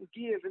world didn't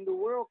give and the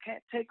world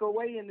can't take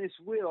away in his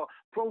will,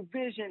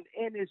 provision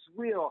in his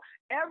will.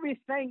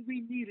 Everything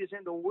we need is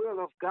in the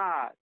will of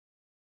God.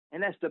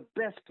 And that's the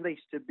best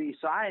place to be.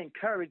 So I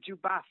encourage you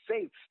by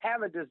faith,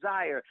 have a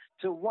desire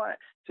to want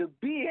to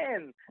be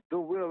in the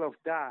will of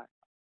God,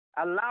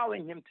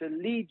 allowing him to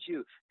lead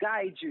you,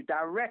 guide you,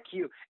 direct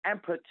you,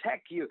 and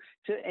protect you,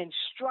 to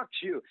instruct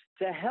you,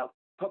 to help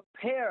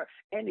prepare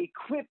and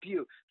equip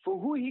you for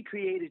who he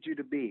created you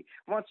to be.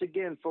 Once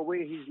again, for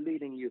where he's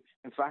leading you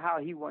and for how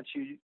he wants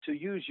you to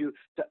use you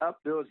to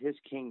upbuild his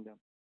kingdom.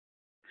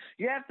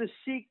 You have to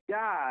seek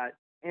God.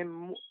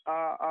 And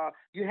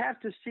you have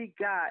to seek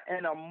God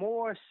in a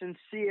more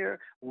sincere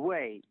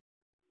way.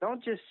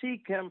 Don't just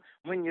seek him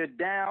when you're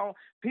down.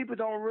 People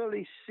don't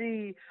really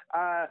see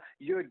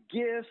your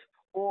gift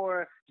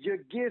or your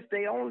gift.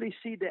 They only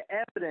see the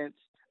evidence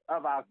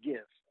of our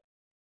gift.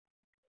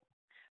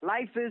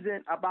 Life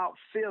isn't about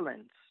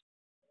feelings.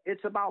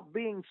 It's about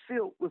being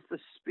filled with the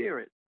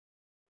Spirit.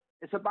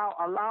 It's about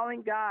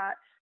allowing God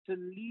to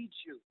lead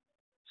you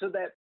so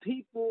that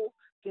people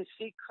can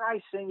see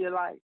Christ in your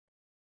life.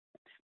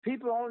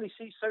 People only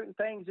see certain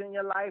things in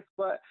your life,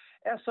 but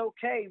that's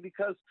okay,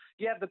 because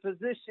you have to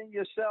position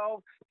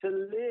yourself to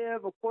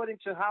live according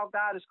to how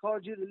God has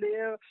called you to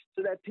live,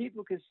 so that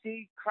people can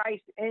see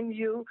Christ in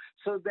you,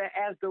 so that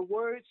as the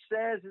word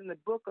says in the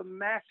book of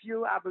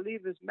Matthew, I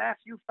believe it's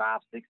Matthew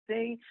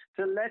 5:16,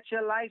 to let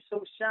your light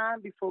so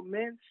shine before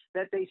men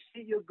that they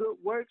see your good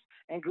works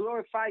and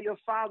glorify your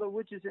Father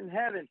which is in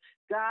heaven.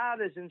 God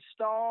has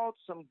installed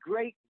some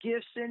great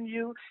gifts in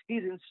you.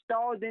 He's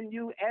installed in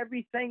you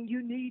everything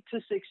you need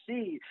to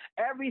succeed,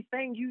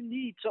 everything you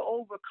need to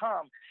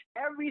overcome,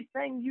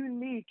 everything you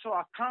need to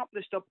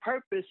accomplish the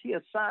purpose he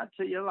assigned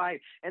to your life.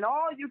 And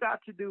all you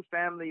got to do,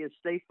 family, is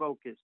stay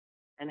focused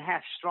and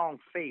have strong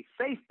faith,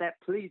 faith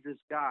that pleases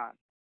God.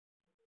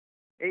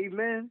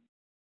 Amen.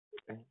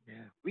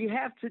 Yeah. We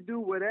have to do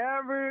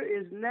whatever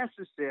is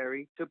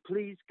necessary to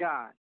please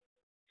God.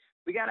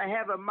 We got to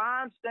have a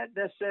mindset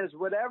that says,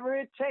 whatever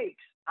it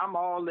takes, I'm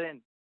all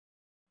in.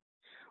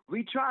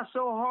 We try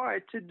so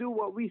hard to do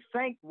what we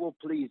think will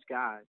please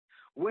God,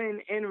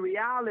 when in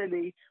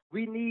reality,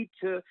 we need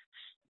to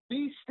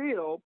be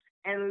still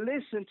and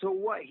listen to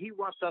what he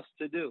wants us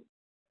to do.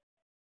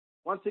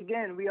 Once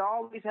again, we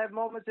always have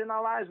moments in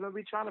our lives when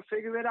we're trying to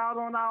figure it out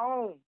on our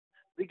own.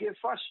 We get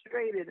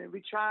frustrated and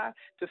we try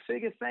to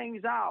figure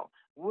things out.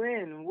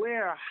 When,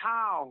 where,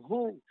 how,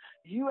 who.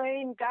 You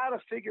ain't got to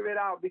figure it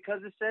out,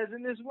 because it says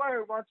in his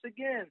word, once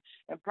again,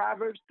 in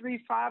Proverbs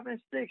 3:5-6,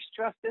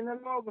 trust in the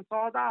Lord with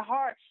all thy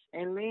heart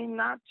and lean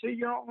not to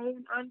your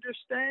own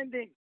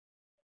understanding,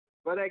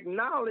 but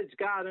acknowledge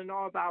God in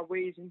all thy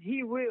ways, and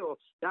he will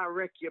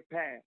direct your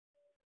path.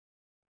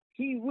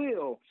 He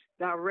will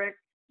direct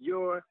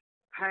your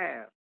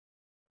path.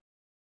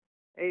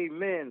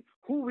 Amen.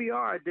 Who we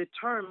are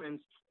determines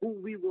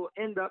who we will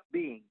end up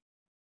being.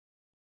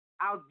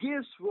 Our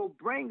gifts will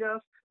bring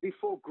us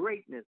before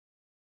greatness,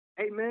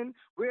 Amen.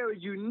 We're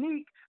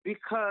unique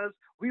because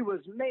we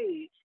was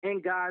made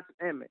in God's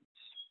image.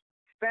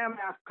 Family,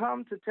 I've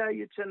come to tell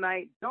you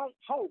tonight, don't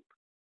hope,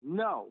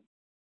 know.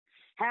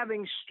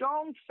 Having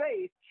strong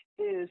faith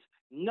is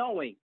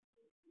knowing,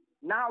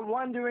 not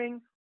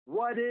wondering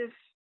what if,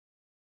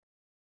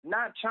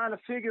 not trying to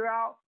figure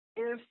out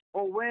if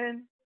or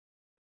when,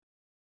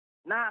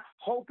 not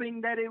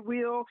hoping that it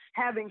will.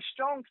 Having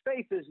strong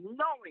faith is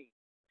knowing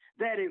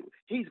that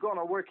he's going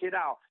to work it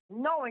out,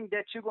 knowing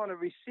that you're going to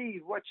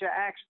receive what you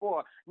asked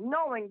for,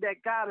 knowing that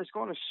God is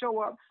going to show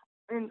up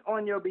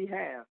on your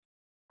behalf.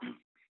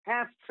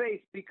 Have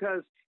faith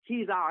because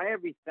he's our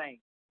everything.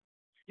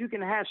 You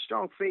can have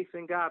strong faith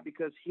in God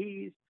because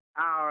he's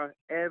our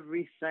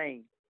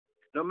everything.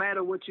 No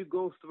matter what you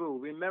go through,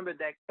 remember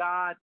that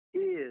God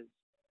is.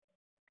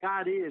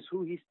 God is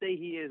who he say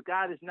he is.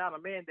 God is not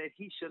a man that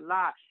he should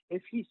lie.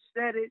 If he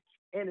said it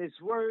in his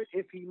word,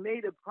 if he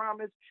made a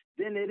promise,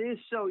 then it is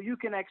so. You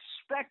can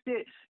expect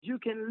it. You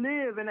can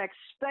live in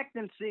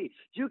expectancy.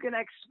 You can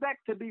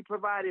expect to be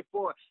provided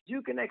for.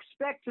 You can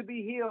expect to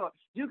be healed.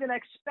 You can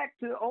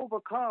expect to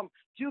overcome.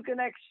 You can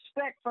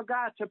expect for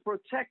God to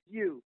protect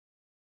you.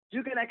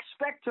 You can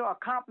expect to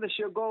accomplish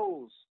your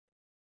goals.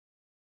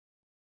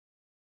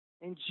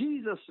 In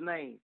Jesus'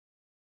 name.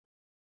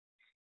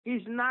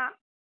 He's not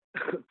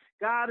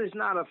God is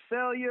not a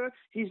failure.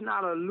 He's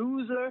not a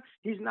loser.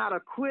 He's not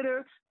a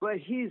quitter, but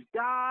he's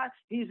God.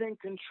 He's in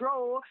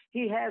control.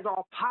 He has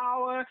all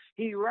power.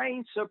 He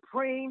reigns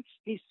supreme.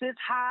 He sits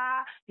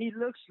high. He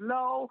looks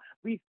low.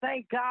 We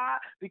thank God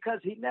because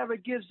he never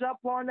gives up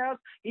on us.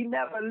 He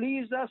never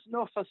leaves us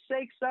nor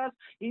forsakes us.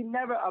 He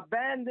never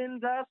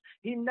abandons us.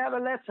 He never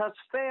lets us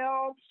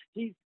fail.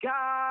 He's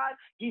God.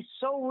 He's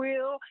so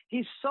real.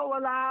 He's so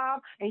alive,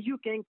 and you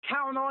can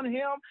count on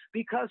him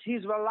because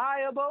he's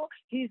reliable.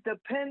 He's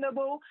dependable.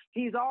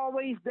 He's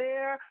always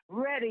there,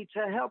 ready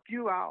to help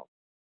you out,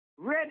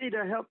 ready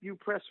to help you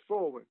press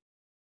forward.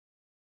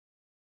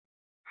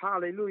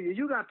 Hallelujah.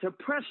 You got to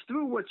press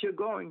through what you're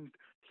going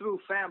through,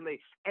 family,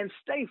 and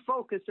stay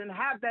focused and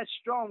have that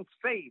strong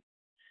faith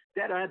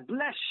that'll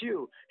bless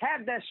you.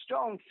 Have that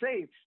strong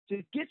faith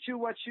to get you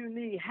what you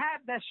need.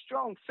 Have that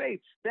strong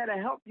faith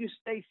that'll help you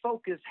stay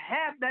focused.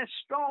 Have that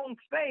strong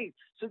faith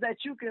so that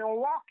you can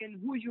walk in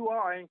who you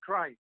are in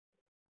Christ.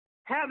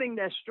 Having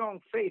that strong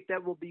faith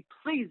that will be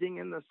pleasing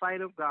in the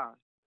sight of God.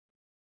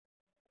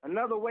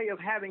 Another way of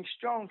having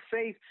strong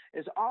faith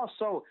is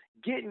also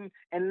getting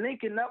and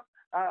linking up,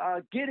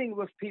 getting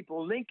with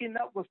people, linking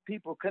up with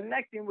people,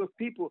 connecting with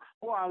people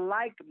who are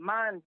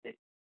like-minded,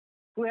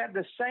 who have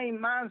the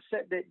same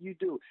mindset that you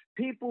do,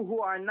 people who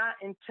are not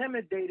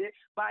intimidated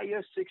by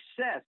your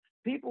success,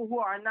 people who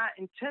are not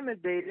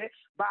intimidated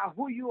by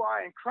who you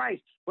are in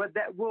Christ, but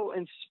that will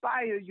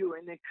inspire you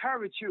and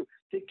encourage you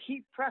to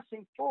keep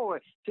pressing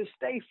forward, to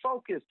stay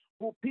focused,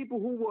 people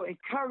who will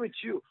encourage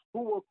you,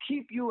 who will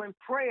keep you in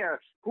prayer,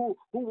 who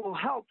will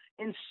help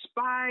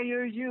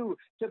inspire you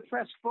to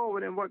press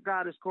forward in what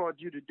God has called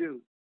you to do,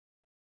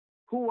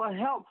 who will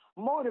help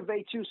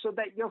motivate you so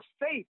that your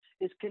faith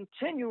is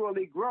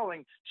continually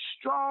growing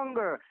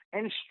stronger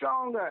and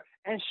stronger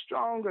and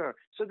stronger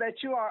so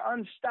that you are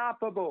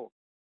unstoppable,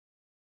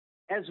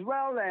 as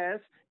well as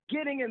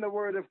getting in the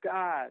Word of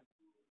God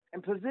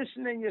and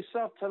positioning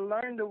yourself to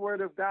learn the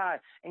Word of God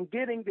and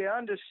getting the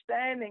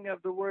understanding of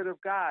the Word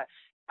of God,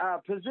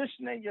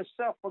 positioning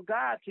yourself for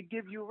God to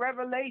give you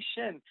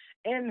revelation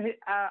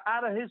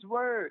out of his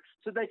Word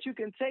so that you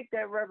can take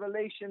that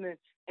revelation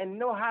and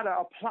know how to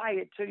apply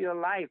it to your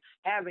life,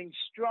 having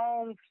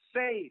strong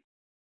faith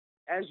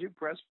as you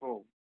press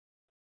forward.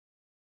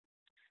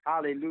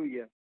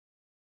 Hallelujah.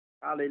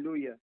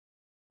 Hallelujah.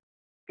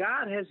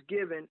 God has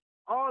given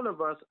all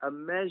of us a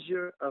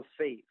measure of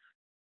faith.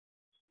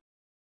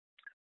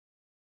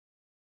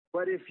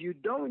 But if you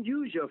don't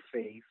use your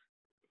faith,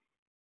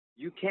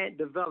 you can't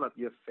develop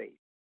your faith.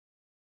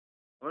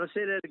 I want to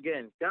say that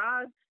again.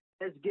 God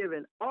has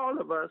given all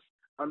of us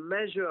a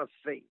measure of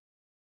faith.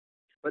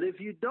 But if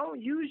you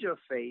don't use your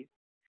faith,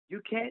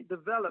 you can't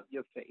develop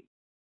your faith.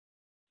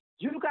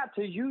 You got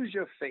to use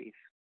your faith.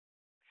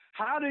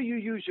 How do you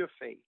use your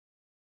faith?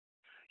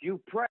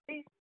 You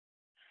pray.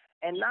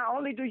 And not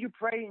only do you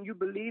pray and you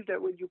believe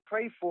that what you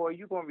pray for,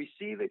 you're going to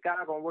receive it,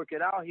 God going to work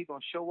it out, he's going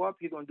to show up,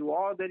 he's going to do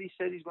all that he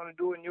said he's going to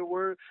do in your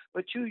word,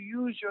 but you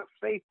use your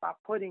faith by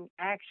putting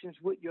actions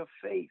with your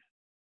faith.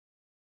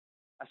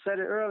 I said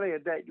it earlier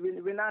that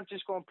we're not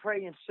just going to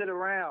pray and sit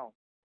around.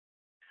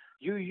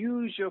 You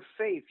use your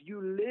faith.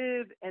 You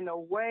live in a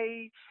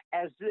way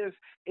as if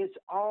it's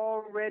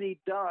already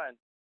done.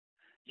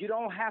 You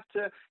don't have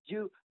to,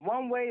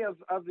 one way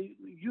of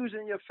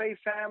using your faith,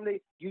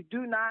 family, you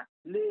do not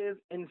live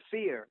in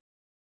fear.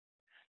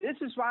 This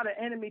is why the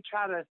enemy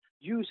try to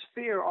use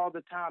fear all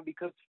the time,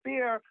 because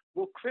fear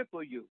will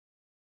cripple you.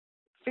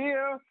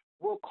 Fear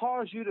will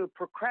cause you to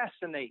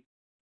procrastinate.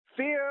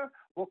 Fear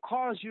will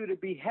cause you to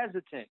be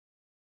hesitant.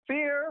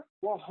 Fear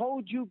will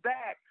hold you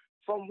back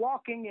from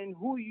walking in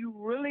who you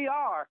really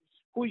are,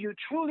 who you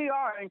truly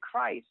are in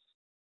Christ.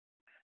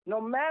 No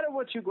matter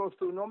what you go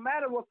through, no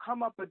matter what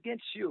come up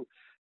against you,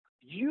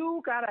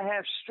 You got to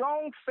have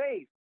strong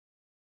faith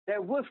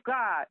that with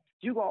God,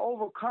 you're going to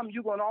overcome,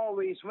 you're going to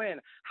always win.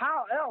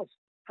 How else?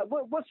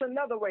 What's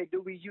another way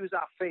do we use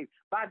our faith?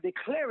 By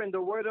declaring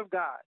the word of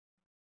God,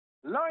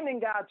 learning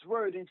God's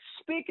word and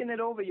speaking it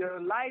over your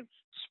life,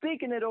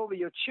 speaking it over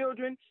your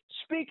children,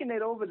 speaking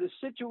it over the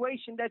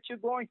situation that you're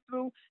going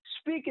through,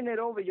 speaking it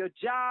over your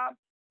job.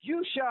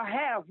 You shall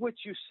have what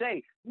you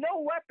say.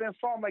 No weapon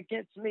formed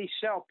against me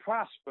shall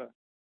prosper.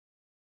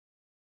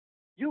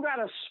 You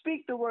got to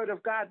speak the word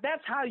of God.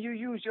 That's how you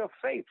use your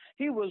faith.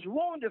 He was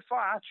wounded for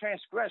our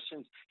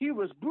transgressions. He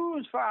was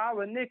bruised for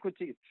our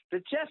iniquities.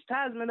 The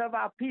chastisement of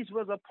our peace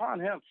was upon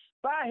him.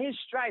 By his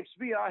stripes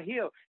we are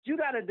healed. You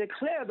got to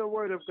declare the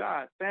word of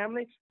God,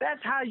 family. That's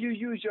how you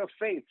use your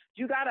faith.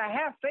 You got to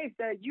have faith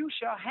that you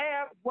shall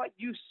have what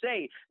you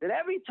say. That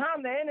every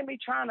time the enemy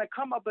trying to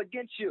come up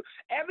against you,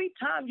 every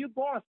time you're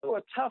going through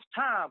a tough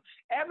time,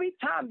 every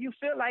time you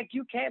feel like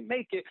you can't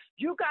make it,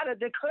 you got to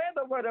declare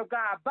the word of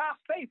God. By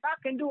faith, I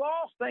can do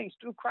all things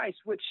through Christ,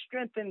 which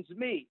strengthens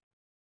me.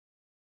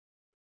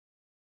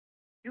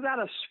 You got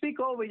to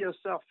speak over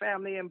yourself,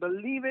 family, and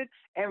believe it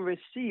and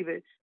receive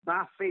it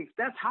by faith.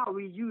 That's how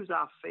we use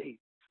our faith.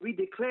 We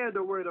declare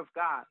the word of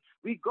God.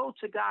 We go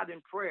to God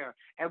in prayer,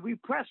 and we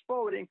press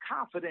forward in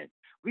confidence.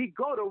 We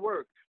go to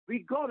work. We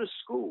go to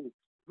school.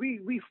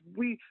 We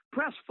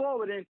press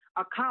forward in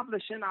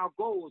accomplishing our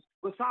goals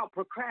without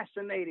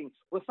procrastinating,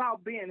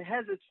 without being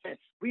hesitant.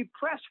 We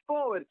press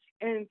forward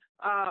in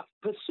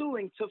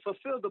pursuing to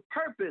fulfill the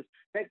purpose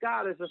that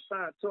God has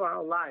assigned to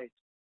our life,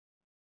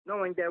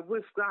 knowing that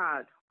with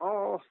God,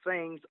 all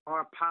things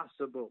are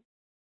possible.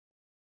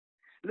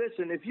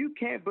 Listen, if you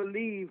can't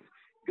believe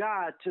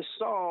God to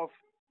solve,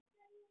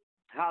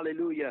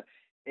 hallelujah,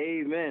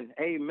 amen,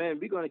 amen.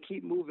 We're going to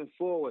keep moving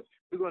forward.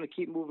 We're going to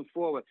keep moving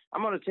forward.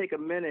 I'm going to take a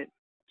minute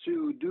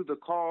to do the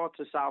call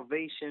to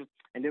salvation,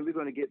 and then we're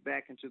going to get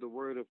back into the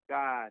word of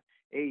God.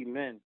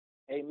 Amen.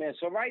 Amen.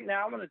 So right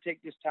now, I'm going to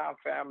take this time,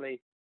 family,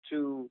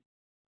 to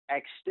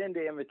extend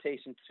the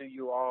invitation to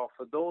you all.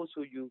 For those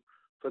of you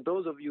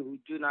who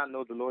do not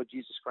know the Lord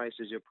Jesus Christ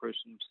as your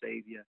personal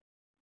Savior,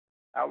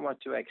 I want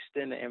to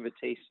extend the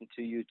invitation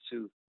to you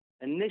to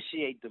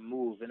initiate the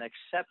move and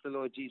accept the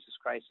Lord Jesus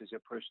Christ as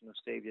your personal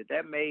Savior.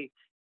 That may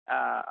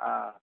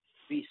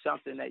be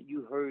something that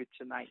you heard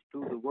tonight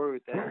through the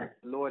word that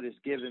the Lord has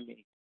given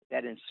me,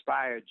 that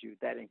inspired you,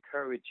 that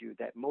encouraged you,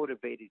 that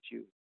motivated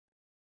you,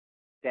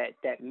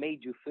 that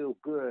made you feel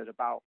good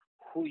about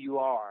who you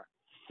are,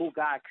 who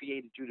God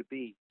created you to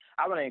be.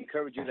 I want to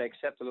encourage you to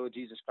accept the Lord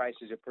Jesus Christ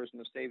as your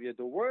personal Savior.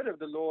 The word of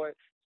the Lord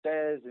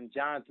says in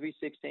John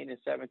 3:16 and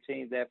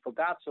 17 that for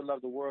God so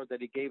loved the world that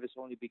he gave his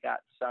only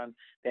begotten Son,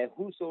 that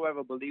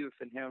whosoever believeth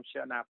in him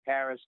shall not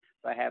perish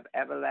but have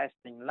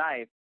everlasting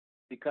life.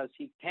 Because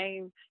he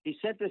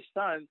sent his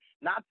Son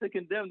not to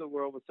condemn the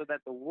world, but so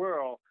that the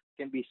world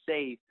can be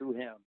saved through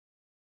him.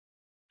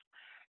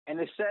 And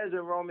it says in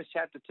Romans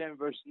chapter 10,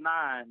 verse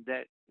 9,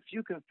 that if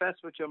you confess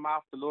with your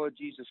mouth the Lord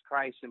Jesus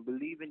Christ and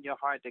believe in your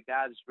heart that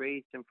God has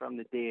raised him from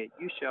the dead,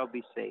 you shall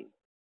be saved.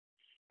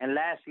 And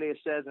lastly, it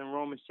says in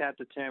Romans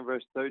chapter 10,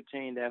 verse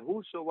 13, that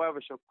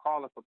whosoever shall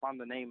calleth upon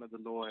the name of the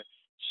Lord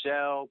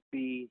shall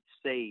be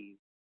saved.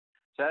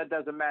 So it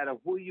doesn't matter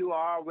who you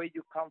are, where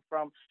you come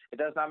from. It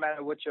does not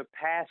matter what your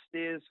past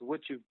is, what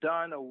you've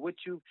done, or what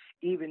you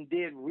even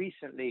did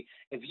recently.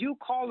 If you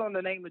call on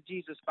the name of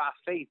Jesus by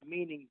faith,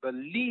 meaning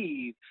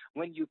believe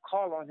when you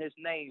call on his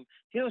name,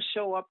 he'll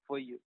show up for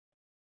you.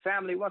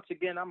 Family, once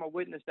again, I'm a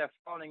witness that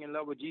falling in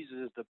love with Jesus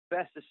is the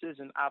best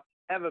decision I've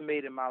ever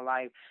made in my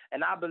life.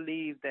 And I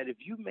believe that if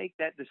you make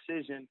that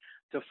decision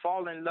to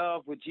fall in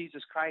love with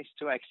Jesus Christ,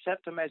 to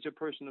accept him as your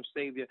personal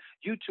Savior,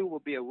 you too will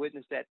be a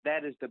witness that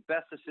that is the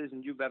best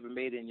decision you've ever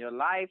made in your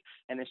life.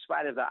 And in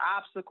spite of the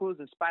obstacles,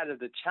 in spite of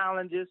the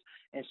challenges,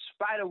 in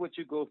spite of what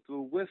you go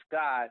through with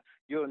God,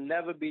 you'll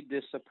never be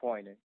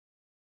disappointed.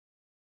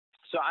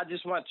 So I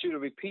just want you to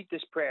repeat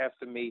this prayer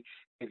after me.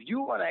 If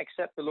you want to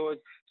accept the Lord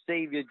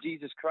Savior,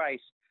 Jesus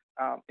Christ,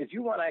 if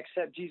you want to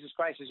accept Jesus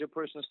Christ as your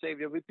personal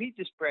Savior, repeat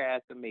this prayer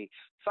after me.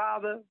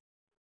 Father,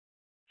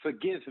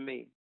 forgive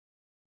me,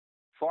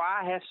 for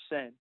I have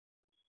sinned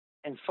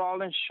and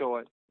fallen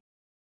short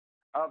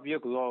of your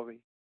glory.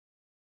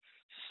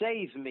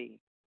 Save me.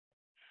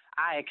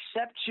 I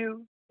accept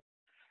you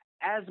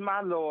as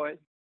my Lord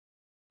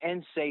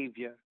and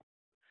Savior.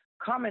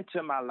 Come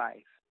into my life.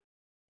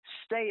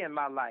 Stay in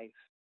my life.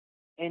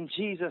 In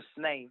Jesus'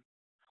 name.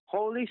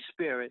 Holy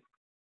Spirit,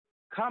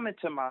 come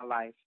into my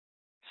life.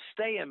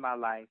 Stay in my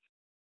life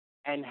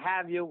and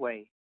have your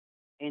way.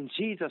 In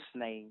Jesus'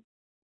 name,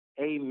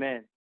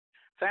 amen.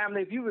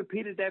 Family, if you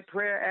repeated that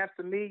prayer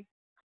after me,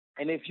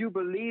 and if you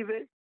believe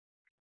it,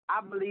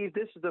 I believe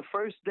this is the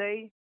first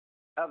day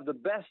of the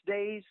best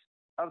days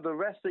of the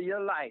rest of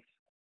your life.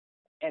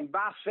 And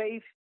by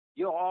faith,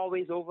 you'll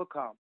always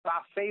overcome. By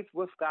faith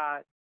with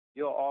God,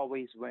 you'll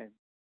always win.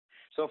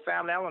 So,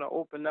 family, I want to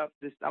open up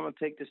this. I'm going to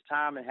take this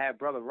time and have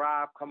Brother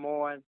Rob come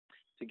on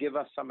to give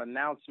us some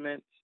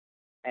announcements.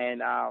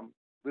 And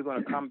we're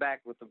going to come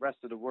back with the rest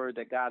of the word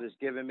that God has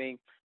given me.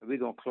 And we're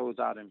going to close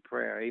out in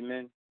prayer.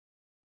 Amen.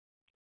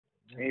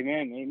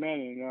 Amen.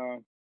 Amen.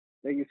 And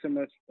thank you so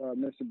much,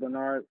 Mr.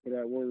 Bernard, for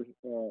that word,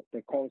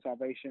 that call of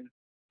salvation.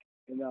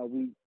 And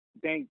we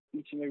thank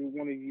each and every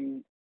one of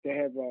you that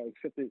have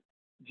accepted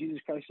Jesus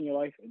Christ in your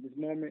life at this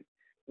moment.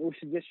 And we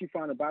suggest you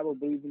find a Bible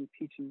believing,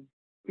 teaching,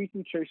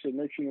 preaching church that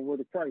nurturing the word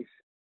of Christ.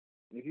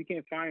 And if you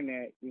can't find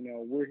that,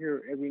 we're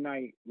here every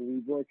night where we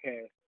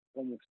broadcast,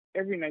 almost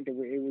every night that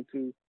we're able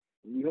to.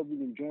 And we hope you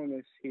can join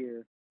us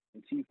here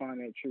until you find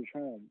that church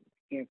home.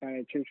 If you can't find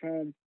that church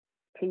home,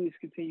 please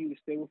continue to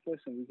stay with us,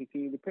 and we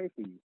continue to pray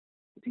for you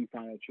until you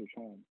find that church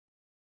home.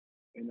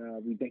 And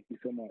we thank you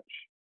so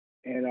much.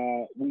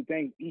 And we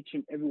thank each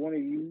and every one of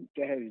you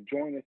that has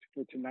joined us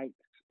for tonight's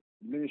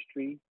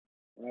ministry,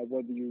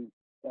 whether you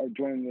are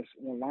joining us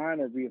online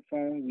or via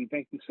phone. We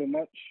thank you so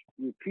much.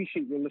 We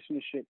appreciate your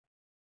listenership,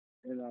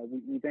 and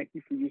we thank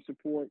you for your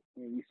support,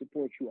 and we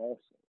support you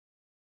also.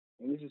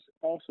 And this is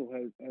also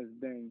has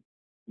been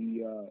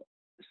the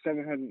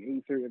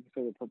 783rd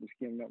episode of Purpose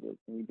Kingdom Network,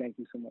 and we thank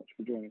you so much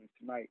for joining us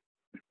tonight.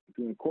 If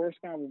you want to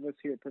correspond with us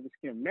here at Purpose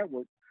Kingdom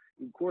Network,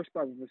 you can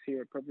correspond with us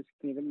here at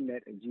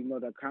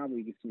purposekingdomnet@gmail.com, where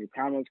you can send your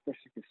comments,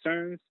 questions,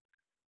 concerns.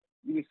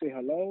 You can say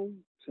hello,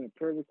 send a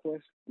prayer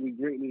request. We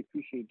greatly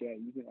appreciate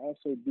that. You can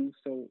also do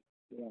so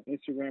on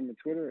Instagram and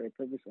Twitter at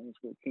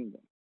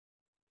Purpose_Kingdom.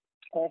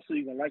 Also,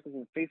 you can like us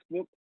on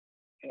Facebook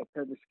at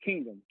Purpose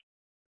Kingdom,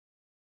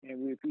 and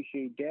we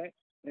appreciate that.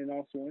 And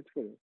also on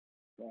Twitter,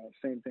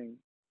 same thing.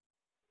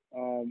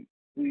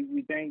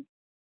 We thank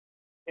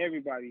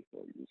everybody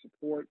for your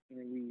support,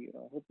 and we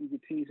hope you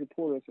continue to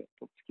support us at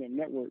Purpose Kingdom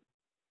Network.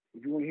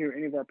 If you want to hear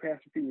any of our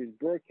past or previous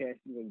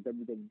broadcasts, you go to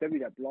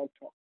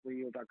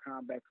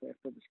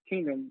www.blogtalkradio.com/Purpose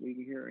Kingdom, where you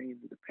can hear any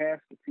of the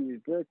past or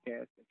previous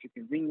broadcasts at your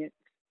convenience.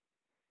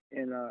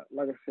 And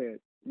like I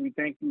said, we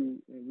thank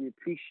you and we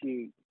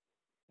appreciate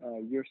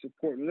your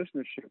support and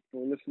listenership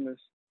for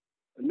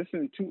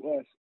listening to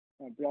us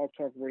on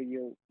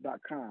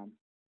blogtalkradio.com.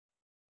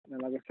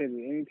 And like I said, at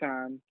any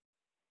time,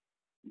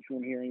 if you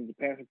want to hear any of the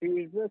past or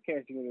previous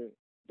broadcasts, you go to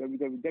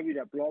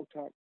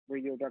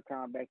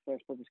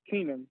www.blogtalkradio.com/Purpose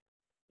Kingdom,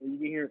 where you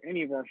can hear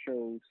any of our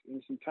shows in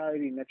its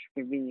entirety and at your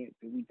convenience.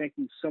 And we thank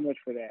you so much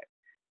for that.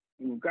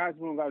 And with God's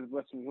will and God's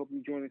blessing, we hope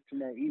you join us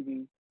tomorrow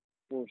evening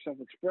for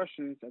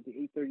Self-Expressions at the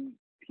 8:30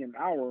 p.m.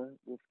 hour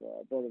with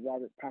Brother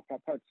Robert Pop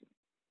Hudson.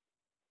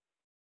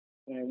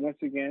 And once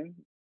again,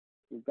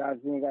 with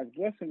God's will and God's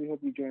blessing, we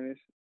hope you join us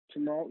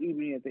tomorrow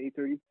evening at the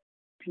 8:30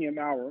 p.m.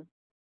 hour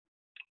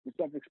with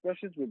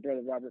Self-Expressions with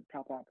Brother Robert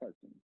Pop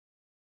Hudson.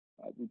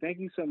 We thank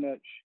you so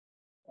much.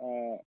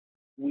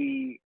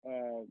 We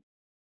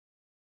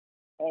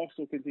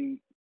also continue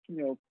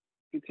to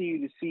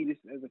see this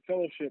as a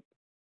fellowship,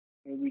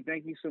 and we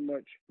thank you so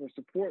much for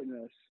supporting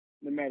us,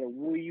 no matter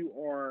where you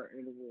are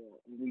in the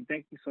world. And we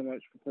thank you so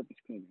much for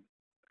Purpose Kingdom.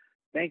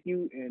 Thank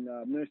you, and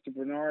Minister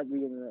Bernard,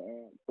 we're going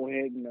to go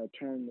ahead and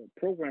turn the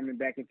programming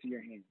back into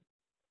your hands.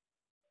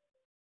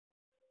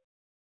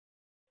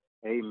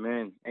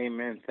 Amen.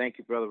 Amen. Thank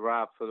you, Brother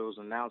Rob, for those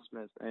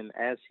announcements. And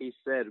as he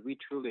said, we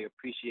truly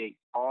appreciate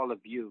all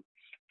of you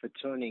for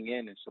tuning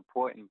in and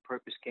supporting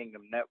Purpose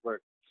Kingdom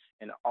Network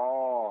and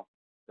all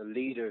the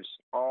leaders,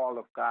 all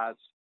of God's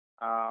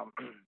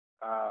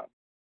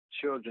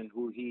children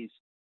who he's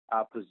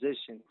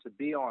positioned to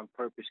be on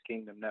Purpose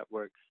Kingdom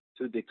Network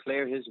to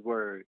declare his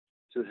word,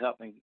 to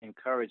help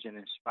encourage and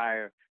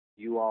inspire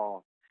you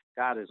all.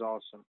 God is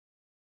awesome.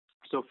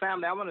 So,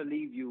 family, I want to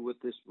leave you with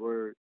this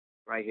word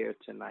right here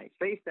tonight.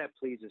 Faith that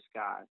pleases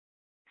God.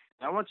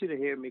 And I want you to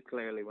hear me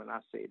clearly when I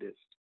say this.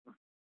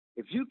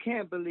 If you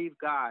can't believe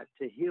God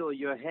to heal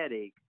your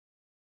headache,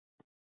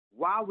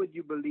 why would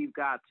you believe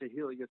God to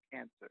heal your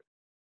cancer?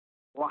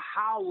 Or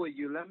how will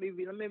you? Let me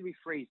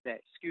rephrase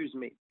that. Excuse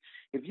me.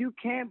 If you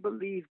can't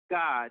believe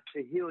God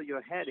to heal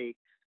your headache,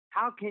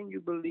 how can you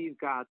believe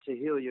God to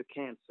heal your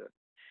cancer?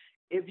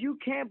 If you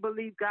can't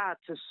believe God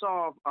to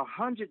solve a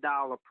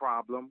 $100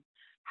 problem,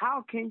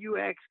 how can you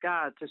ask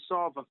God to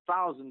solve a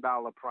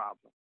 $1,000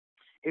 problem?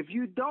 If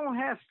you don't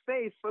have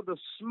faith for the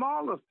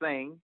smaller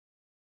thing,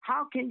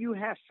 how can you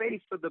have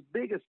faith for the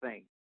bigger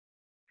thing?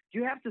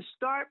 You have to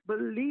start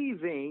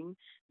believing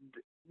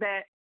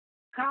that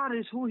God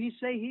is who he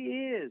say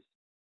he is.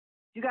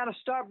 You got to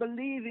start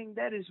believing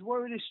that his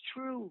word is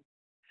true.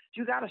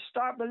 You got to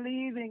start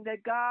believing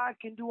that God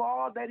can do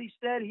all that he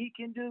said he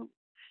can do,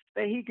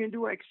 that he can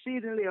do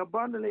exceedingly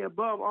abundantly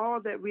above all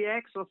that we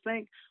ask or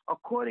think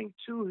according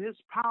to his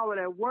power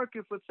that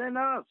worketh within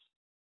us.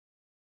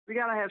 We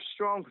got to have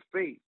strong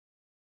faith.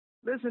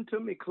 Listen to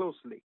me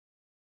closely.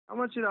 I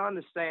want you to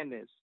understand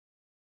this.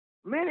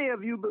 Many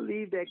of you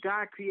believe that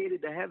God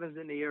created the heavens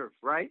and the earth,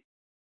 right?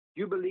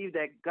 You believe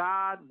that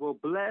God will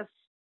bless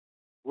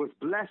with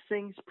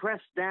blessings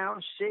pressed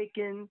down,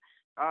 shaken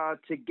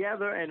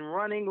together, and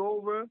running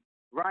over,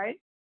 right?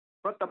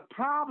 But the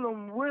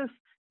problem with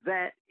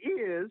that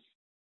is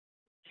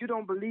you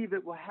don't believe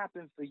it will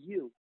happen for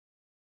you.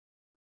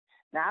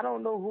 Now, I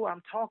don't know who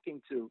I'm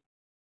talking to,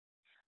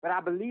 but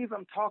I believe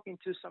I'm talking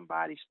to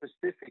somebody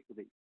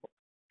specifically.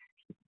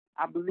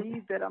 I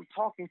believe that I'm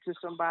talking to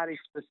somebody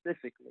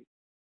specifically.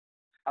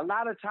 A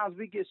lot of times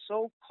we get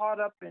so caught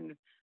up in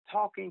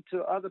talking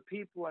to other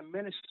people and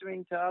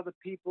ministering to other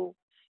people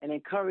and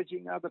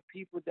encouraging other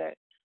people that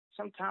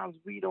sometimes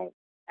we don't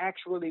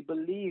actually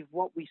believe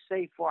what we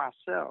say for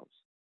ourselves.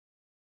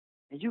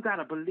 And you got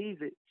to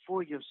believe it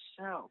for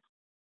yourself.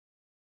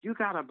 You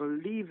got to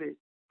believe it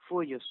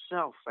for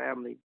yourself,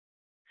 family.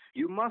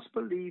 You must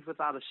believe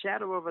without a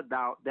shadow of a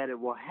doubt that it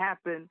will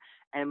happen,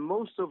 and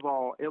most of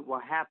all, it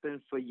will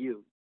happen for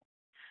you.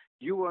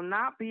 You will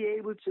not be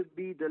able to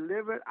be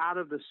delivered out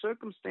of the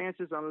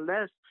circumstances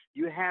unless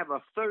you have a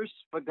thirst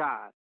for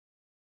God.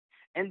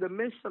 In the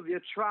midst of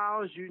your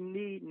trials, you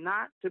need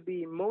not to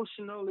be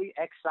emotionally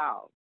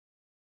exiled,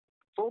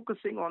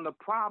 focusing on the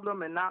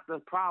problem and not the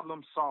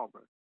problem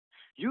solver.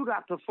 You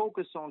got to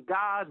focus on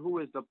God, who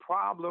is the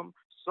problem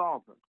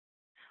solver.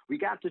 We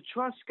got to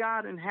trust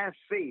God and have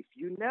faith.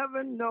 You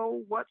never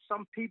know what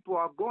some people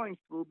are going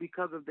through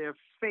because of their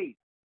faith.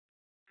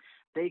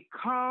 They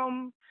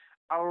come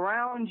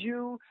around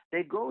you,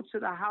 they go to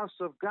the house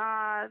of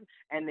God,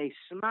 and they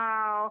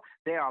smile,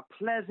 they are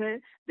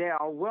pleasant, they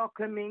are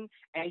welcoming,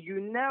 and you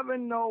never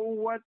know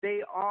what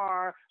they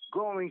are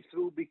going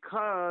through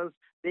because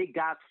they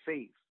got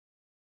faith.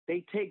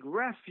 They take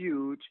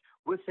refuge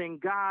within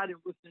God and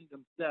within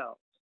themselves.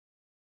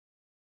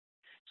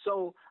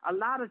 So a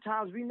lot of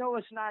times we know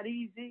it's not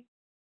easy,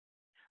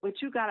 but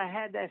you got to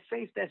have that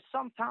faith that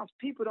sometimes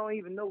people don't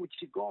even know what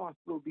you're going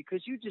through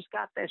because you just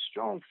got that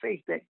strong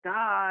faith that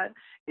God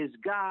is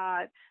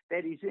God,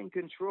 that he's in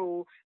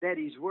control, that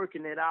he's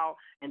working it out,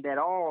 and that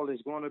all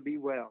is going to be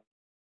well.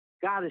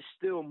 God is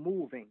still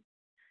moving.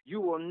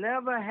 You will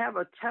never have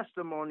a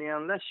testimony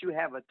unless you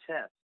have a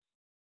test,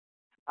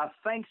 a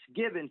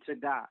thanksgiving to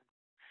God.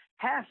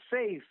 Have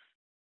faith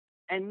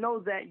and know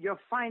that your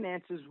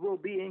finances will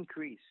be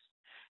increased.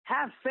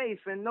 Have faith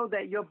and know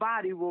that your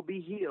body will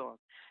be healed.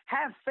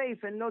 Have faith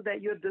and know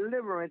that your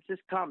deliverance is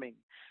coming.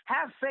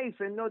 Have faith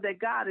and know that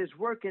God is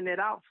working it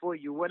out for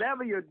you.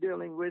 Whatever you're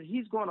dealing with,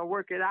 he's going to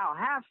work it out.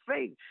 Have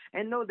faith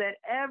and know that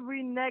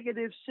every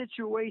negative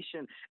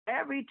situation,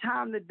 every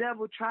time the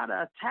devil try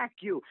to attack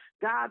you,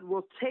 God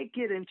will take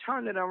it and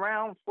turn it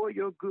around for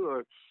your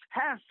good.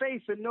 Have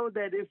faith and know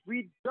that if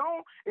we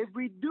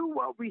do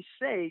what we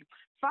say,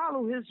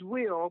 follow his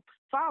will,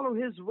 follow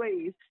his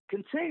ways,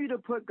 continue to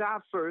put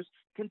God first,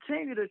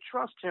 continue to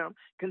trust him,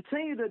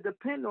 continue to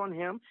depend on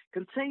him,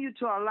 continue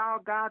to allow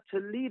God to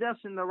lead us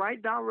in the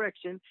right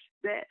direction,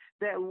 that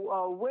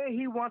where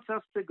he wants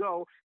us to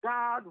go,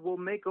 God will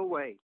make a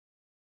way.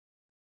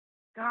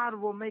 God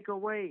will make a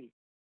way.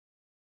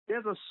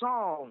 There's a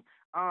song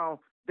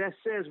that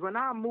says, when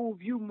I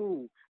move, you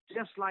move,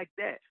 just like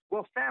that.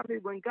 Well, family,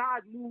 when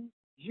God moves,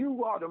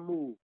 you ought to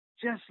move,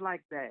 just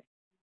like that.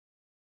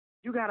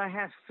 You got to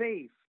have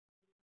faith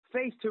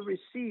to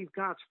receive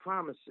God's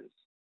promises.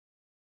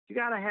 You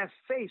got to have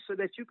faith so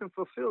that you can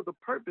fulfill the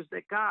purpose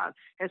that God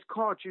has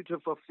called you to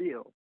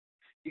fulfill.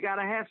 You got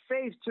to have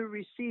faith to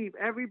receive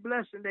every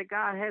blessing that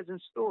God has in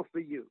store for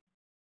you.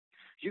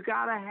 You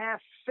got to have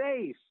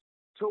faith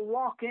to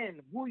walk in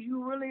who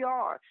you really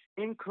are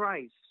in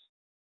Christ.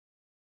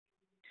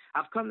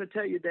 I've come to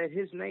tell you that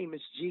his name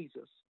is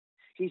Jesus.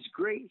 He's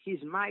great.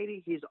 He's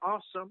mighty. He's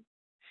awesome.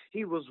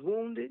 He was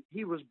wounded.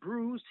 He was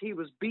bruised. He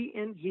was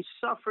beaten. He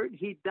suffered.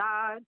 He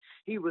died.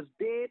 He was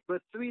dead.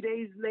 But 3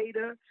 days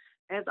later,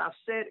 as I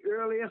said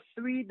earlier,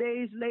 3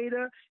 days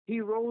later, he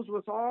rose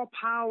with all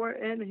power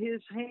in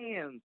his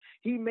hands.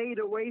 He made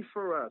a way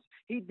for us.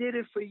 He did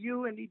it for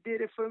you and he did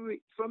it for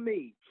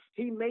me.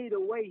 He made a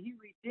way. He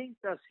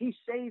redeemed us. He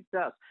saved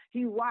us.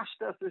 He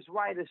washed us as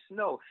white as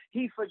snow.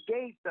 He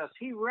forgave us.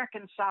 He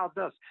reconciled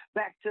us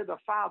back to the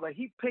Father.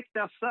 He picked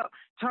us up,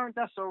 turned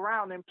us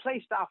around, and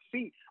placed our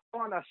feet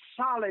on a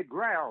solid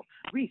ground.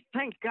 We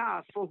thank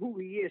God for who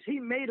he is. He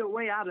made a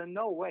way out of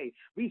no way.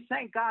 We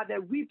thank God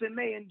that weeping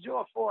may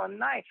endure for a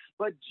night,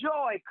 but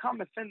joy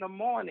cometh in the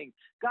morning.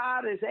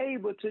 God is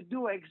able to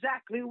do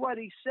exactly what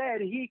he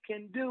said he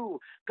can do.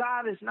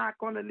 God is not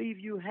going to leave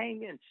you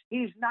hanging.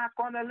 He's not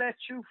going to let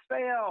you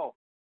fail.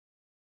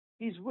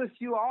 He's with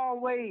you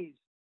always,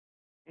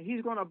 and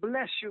he's going to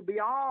bless you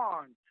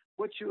beyond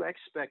what you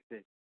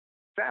expected.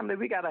 Family,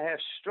 we got to have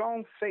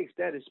strong faith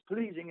that is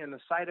pleasing in the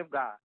sight of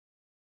God.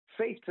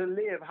 Faith to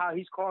live how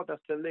he's called us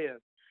to live.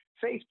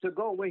 Faith to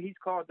go where he's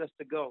called us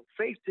to go.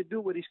 Faith to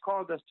do what he's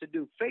called us to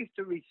do. Faith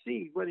to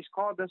receive what he's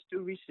called us to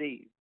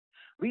receive.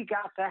 We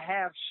got to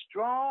have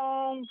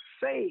strong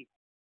faith.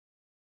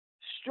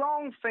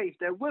 Strong faith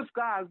that with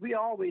God we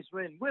always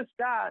win. With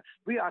God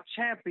we are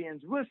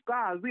champions. With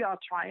God we are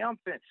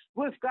triumphant.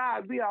 With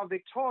God we are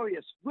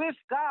victorious. With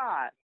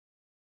God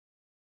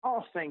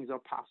all things are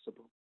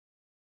possible.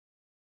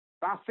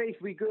 By faith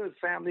we good,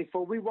 family,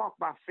 for we walk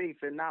by faith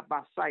and not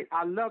by sight.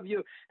 I love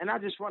you, and I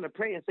just want to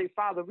pray and say,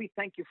 Father, we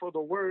thank you for the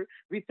word.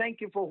 We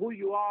thank you for who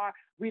you are.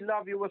 We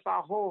love you with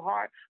our whole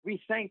heart.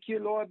 We thank you,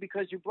 Lord,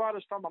 because you brought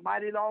us from a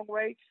mighty long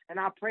way, and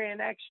I pray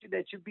and ask you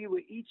that you be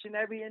with each and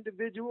every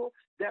individual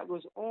that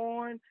was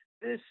on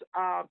this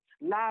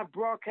live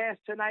broadcast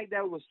tonight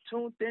that was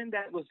tuned in,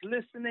 that was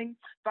listening.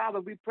 Father,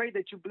 we pray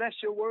that you bless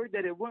your word,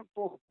 that it went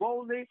forth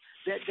boldly,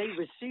 that they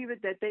receive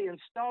it, that they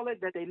install it,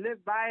 that they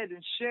live by it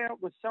and share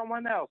it with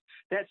someone else,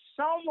 that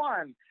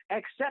someone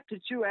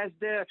accepted you as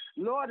their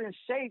Lord and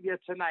Savior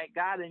tonight,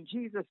 God, in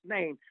Jesus'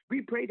 name.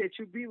 We pray that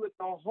you be with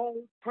the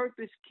whole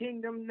Purpose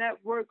Kingdom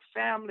Network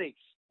family.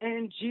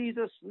 In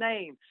Jesus'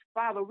 name.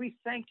 Father, we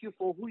thank you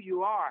for who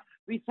you are.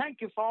 We thank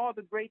you for all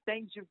the great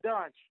things you've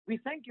done. We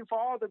thank you for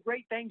all the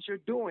great things you're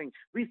doing.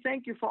 We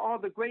thank you for all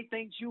the great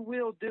things you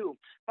will do.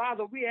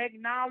 Father, we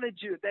acknowledge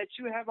you that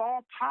you have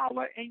all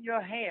power in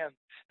your hands,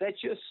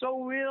 that you're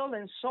so real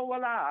and so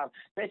alive,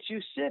 that you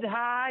sit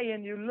high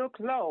and you look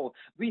low.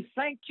 We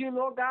thank you,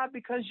 Lord God,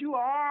 because you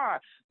are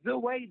the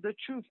way, the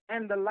truth,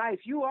 and the life.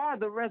 You are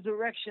the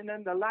resurrection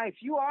and the life.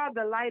 You are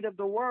the light of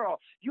the world.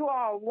 You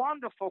are a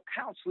wonderful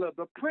counselor,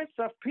 the Prince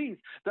of Peace,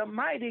 the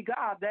mighty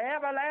God, the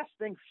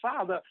everlasting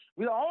Father,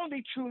 the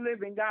only true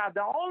living God,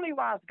 the only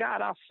wise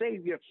God, our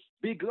Savior.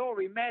 Be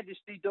glory,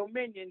 majesty,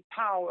 dominion,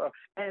 power,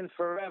 and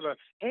forever.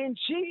 In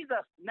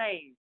Jesus'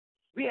 name,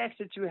 we ask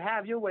that you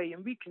have your way,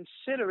 and we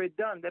consider it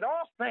done, that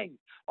all things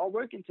are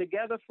working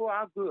together for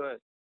our good.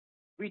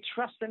 We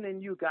trust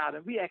in you, God,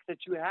 and we ask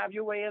that you have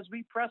your way as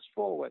we press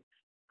forward.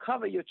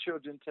 Cover your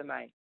children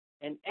tonight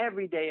and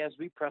every day as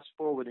we press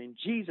forward. In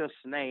Jesus'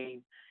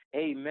 name,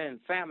 amen.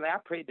 Family, I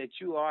pray that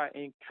you are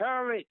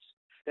encouraged,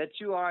 that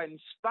you are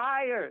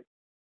inspired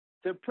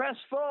to press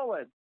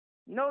forward.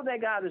 Know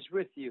that God is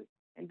with you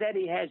and that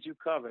he has you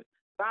covered.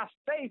 By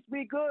faith,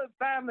 be good,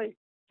 family,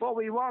 for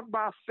we walk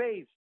by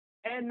faith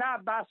and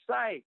not by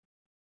sight.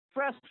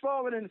 Press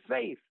forward in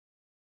faith.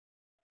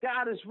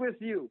 God is with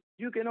you.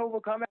 You can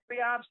overcome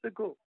every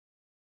obstacle.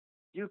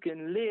 You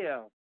can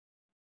live,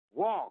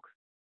 walk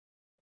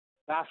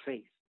by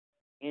faith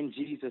in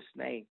Jesus'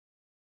 name.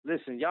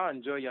 Listen, y'all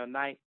enjoy your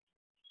night.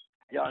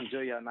 Y'all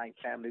enjoy your night,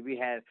 family.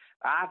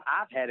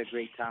 I've had a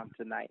great time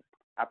tonight.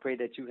 I pray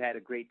that you had a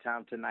great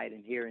time tonight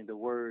in hearing the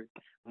word.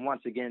 And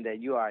once again, that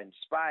you are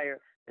inspired,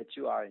 that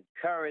you are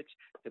encouraged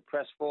to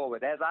press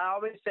forward. As I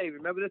always say,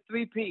 remember the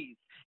 3 P's.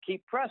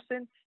 Keep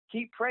pressing,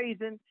 keep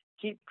praising,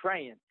 keep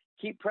praying.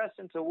 Keep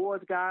pressing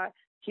towards God,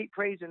 keep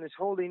praising his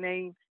holy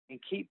name,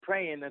 and keep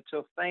praying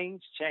until things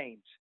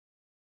change.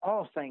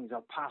 All things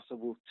are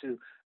possible to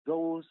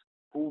those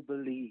who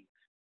believe.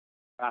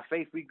 By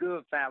faith we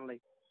good,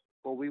 family,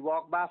 for we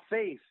walk by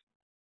faith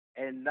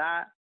and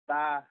not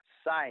by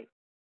sight.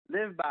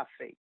 Live by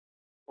faith,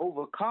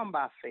 overcome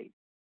by faith,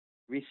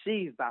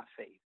 receive by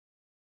faith.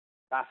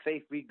 By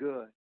faith we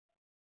good.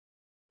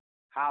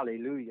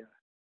 Hallelujah.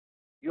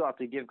 You ought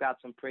to give God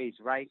some praise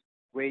right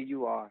where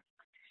you are.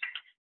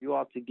 You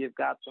ought to give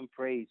God some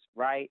praise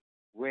right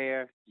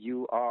where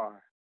you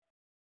are.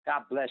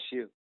 God bless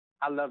you.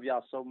 I love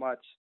y'all so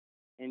much.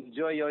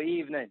 Enjoy your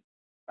evening.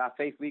 By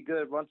faith we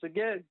good once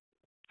again,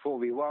 for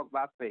we walk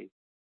by faith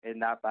and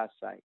not by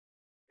sight.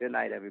 Good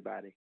night,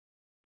 everybody.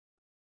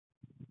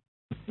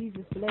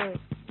 Jesus bless.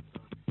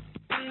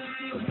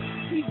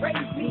 He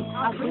raised me,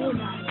 I will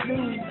not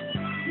lose.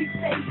 He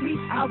saved me,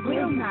 I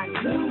will not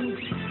lose.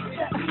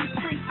 Set me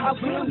free, I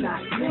will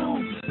not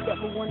lose.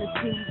 Never want to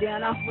see you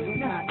down, I will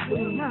not lose.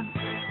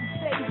 He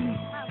saved me,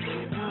 I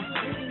will not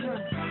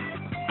lose.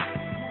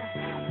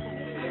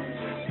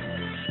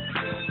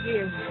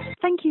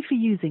 Thank you for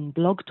using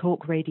Blog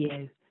Talk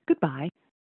Radio. Goodbye.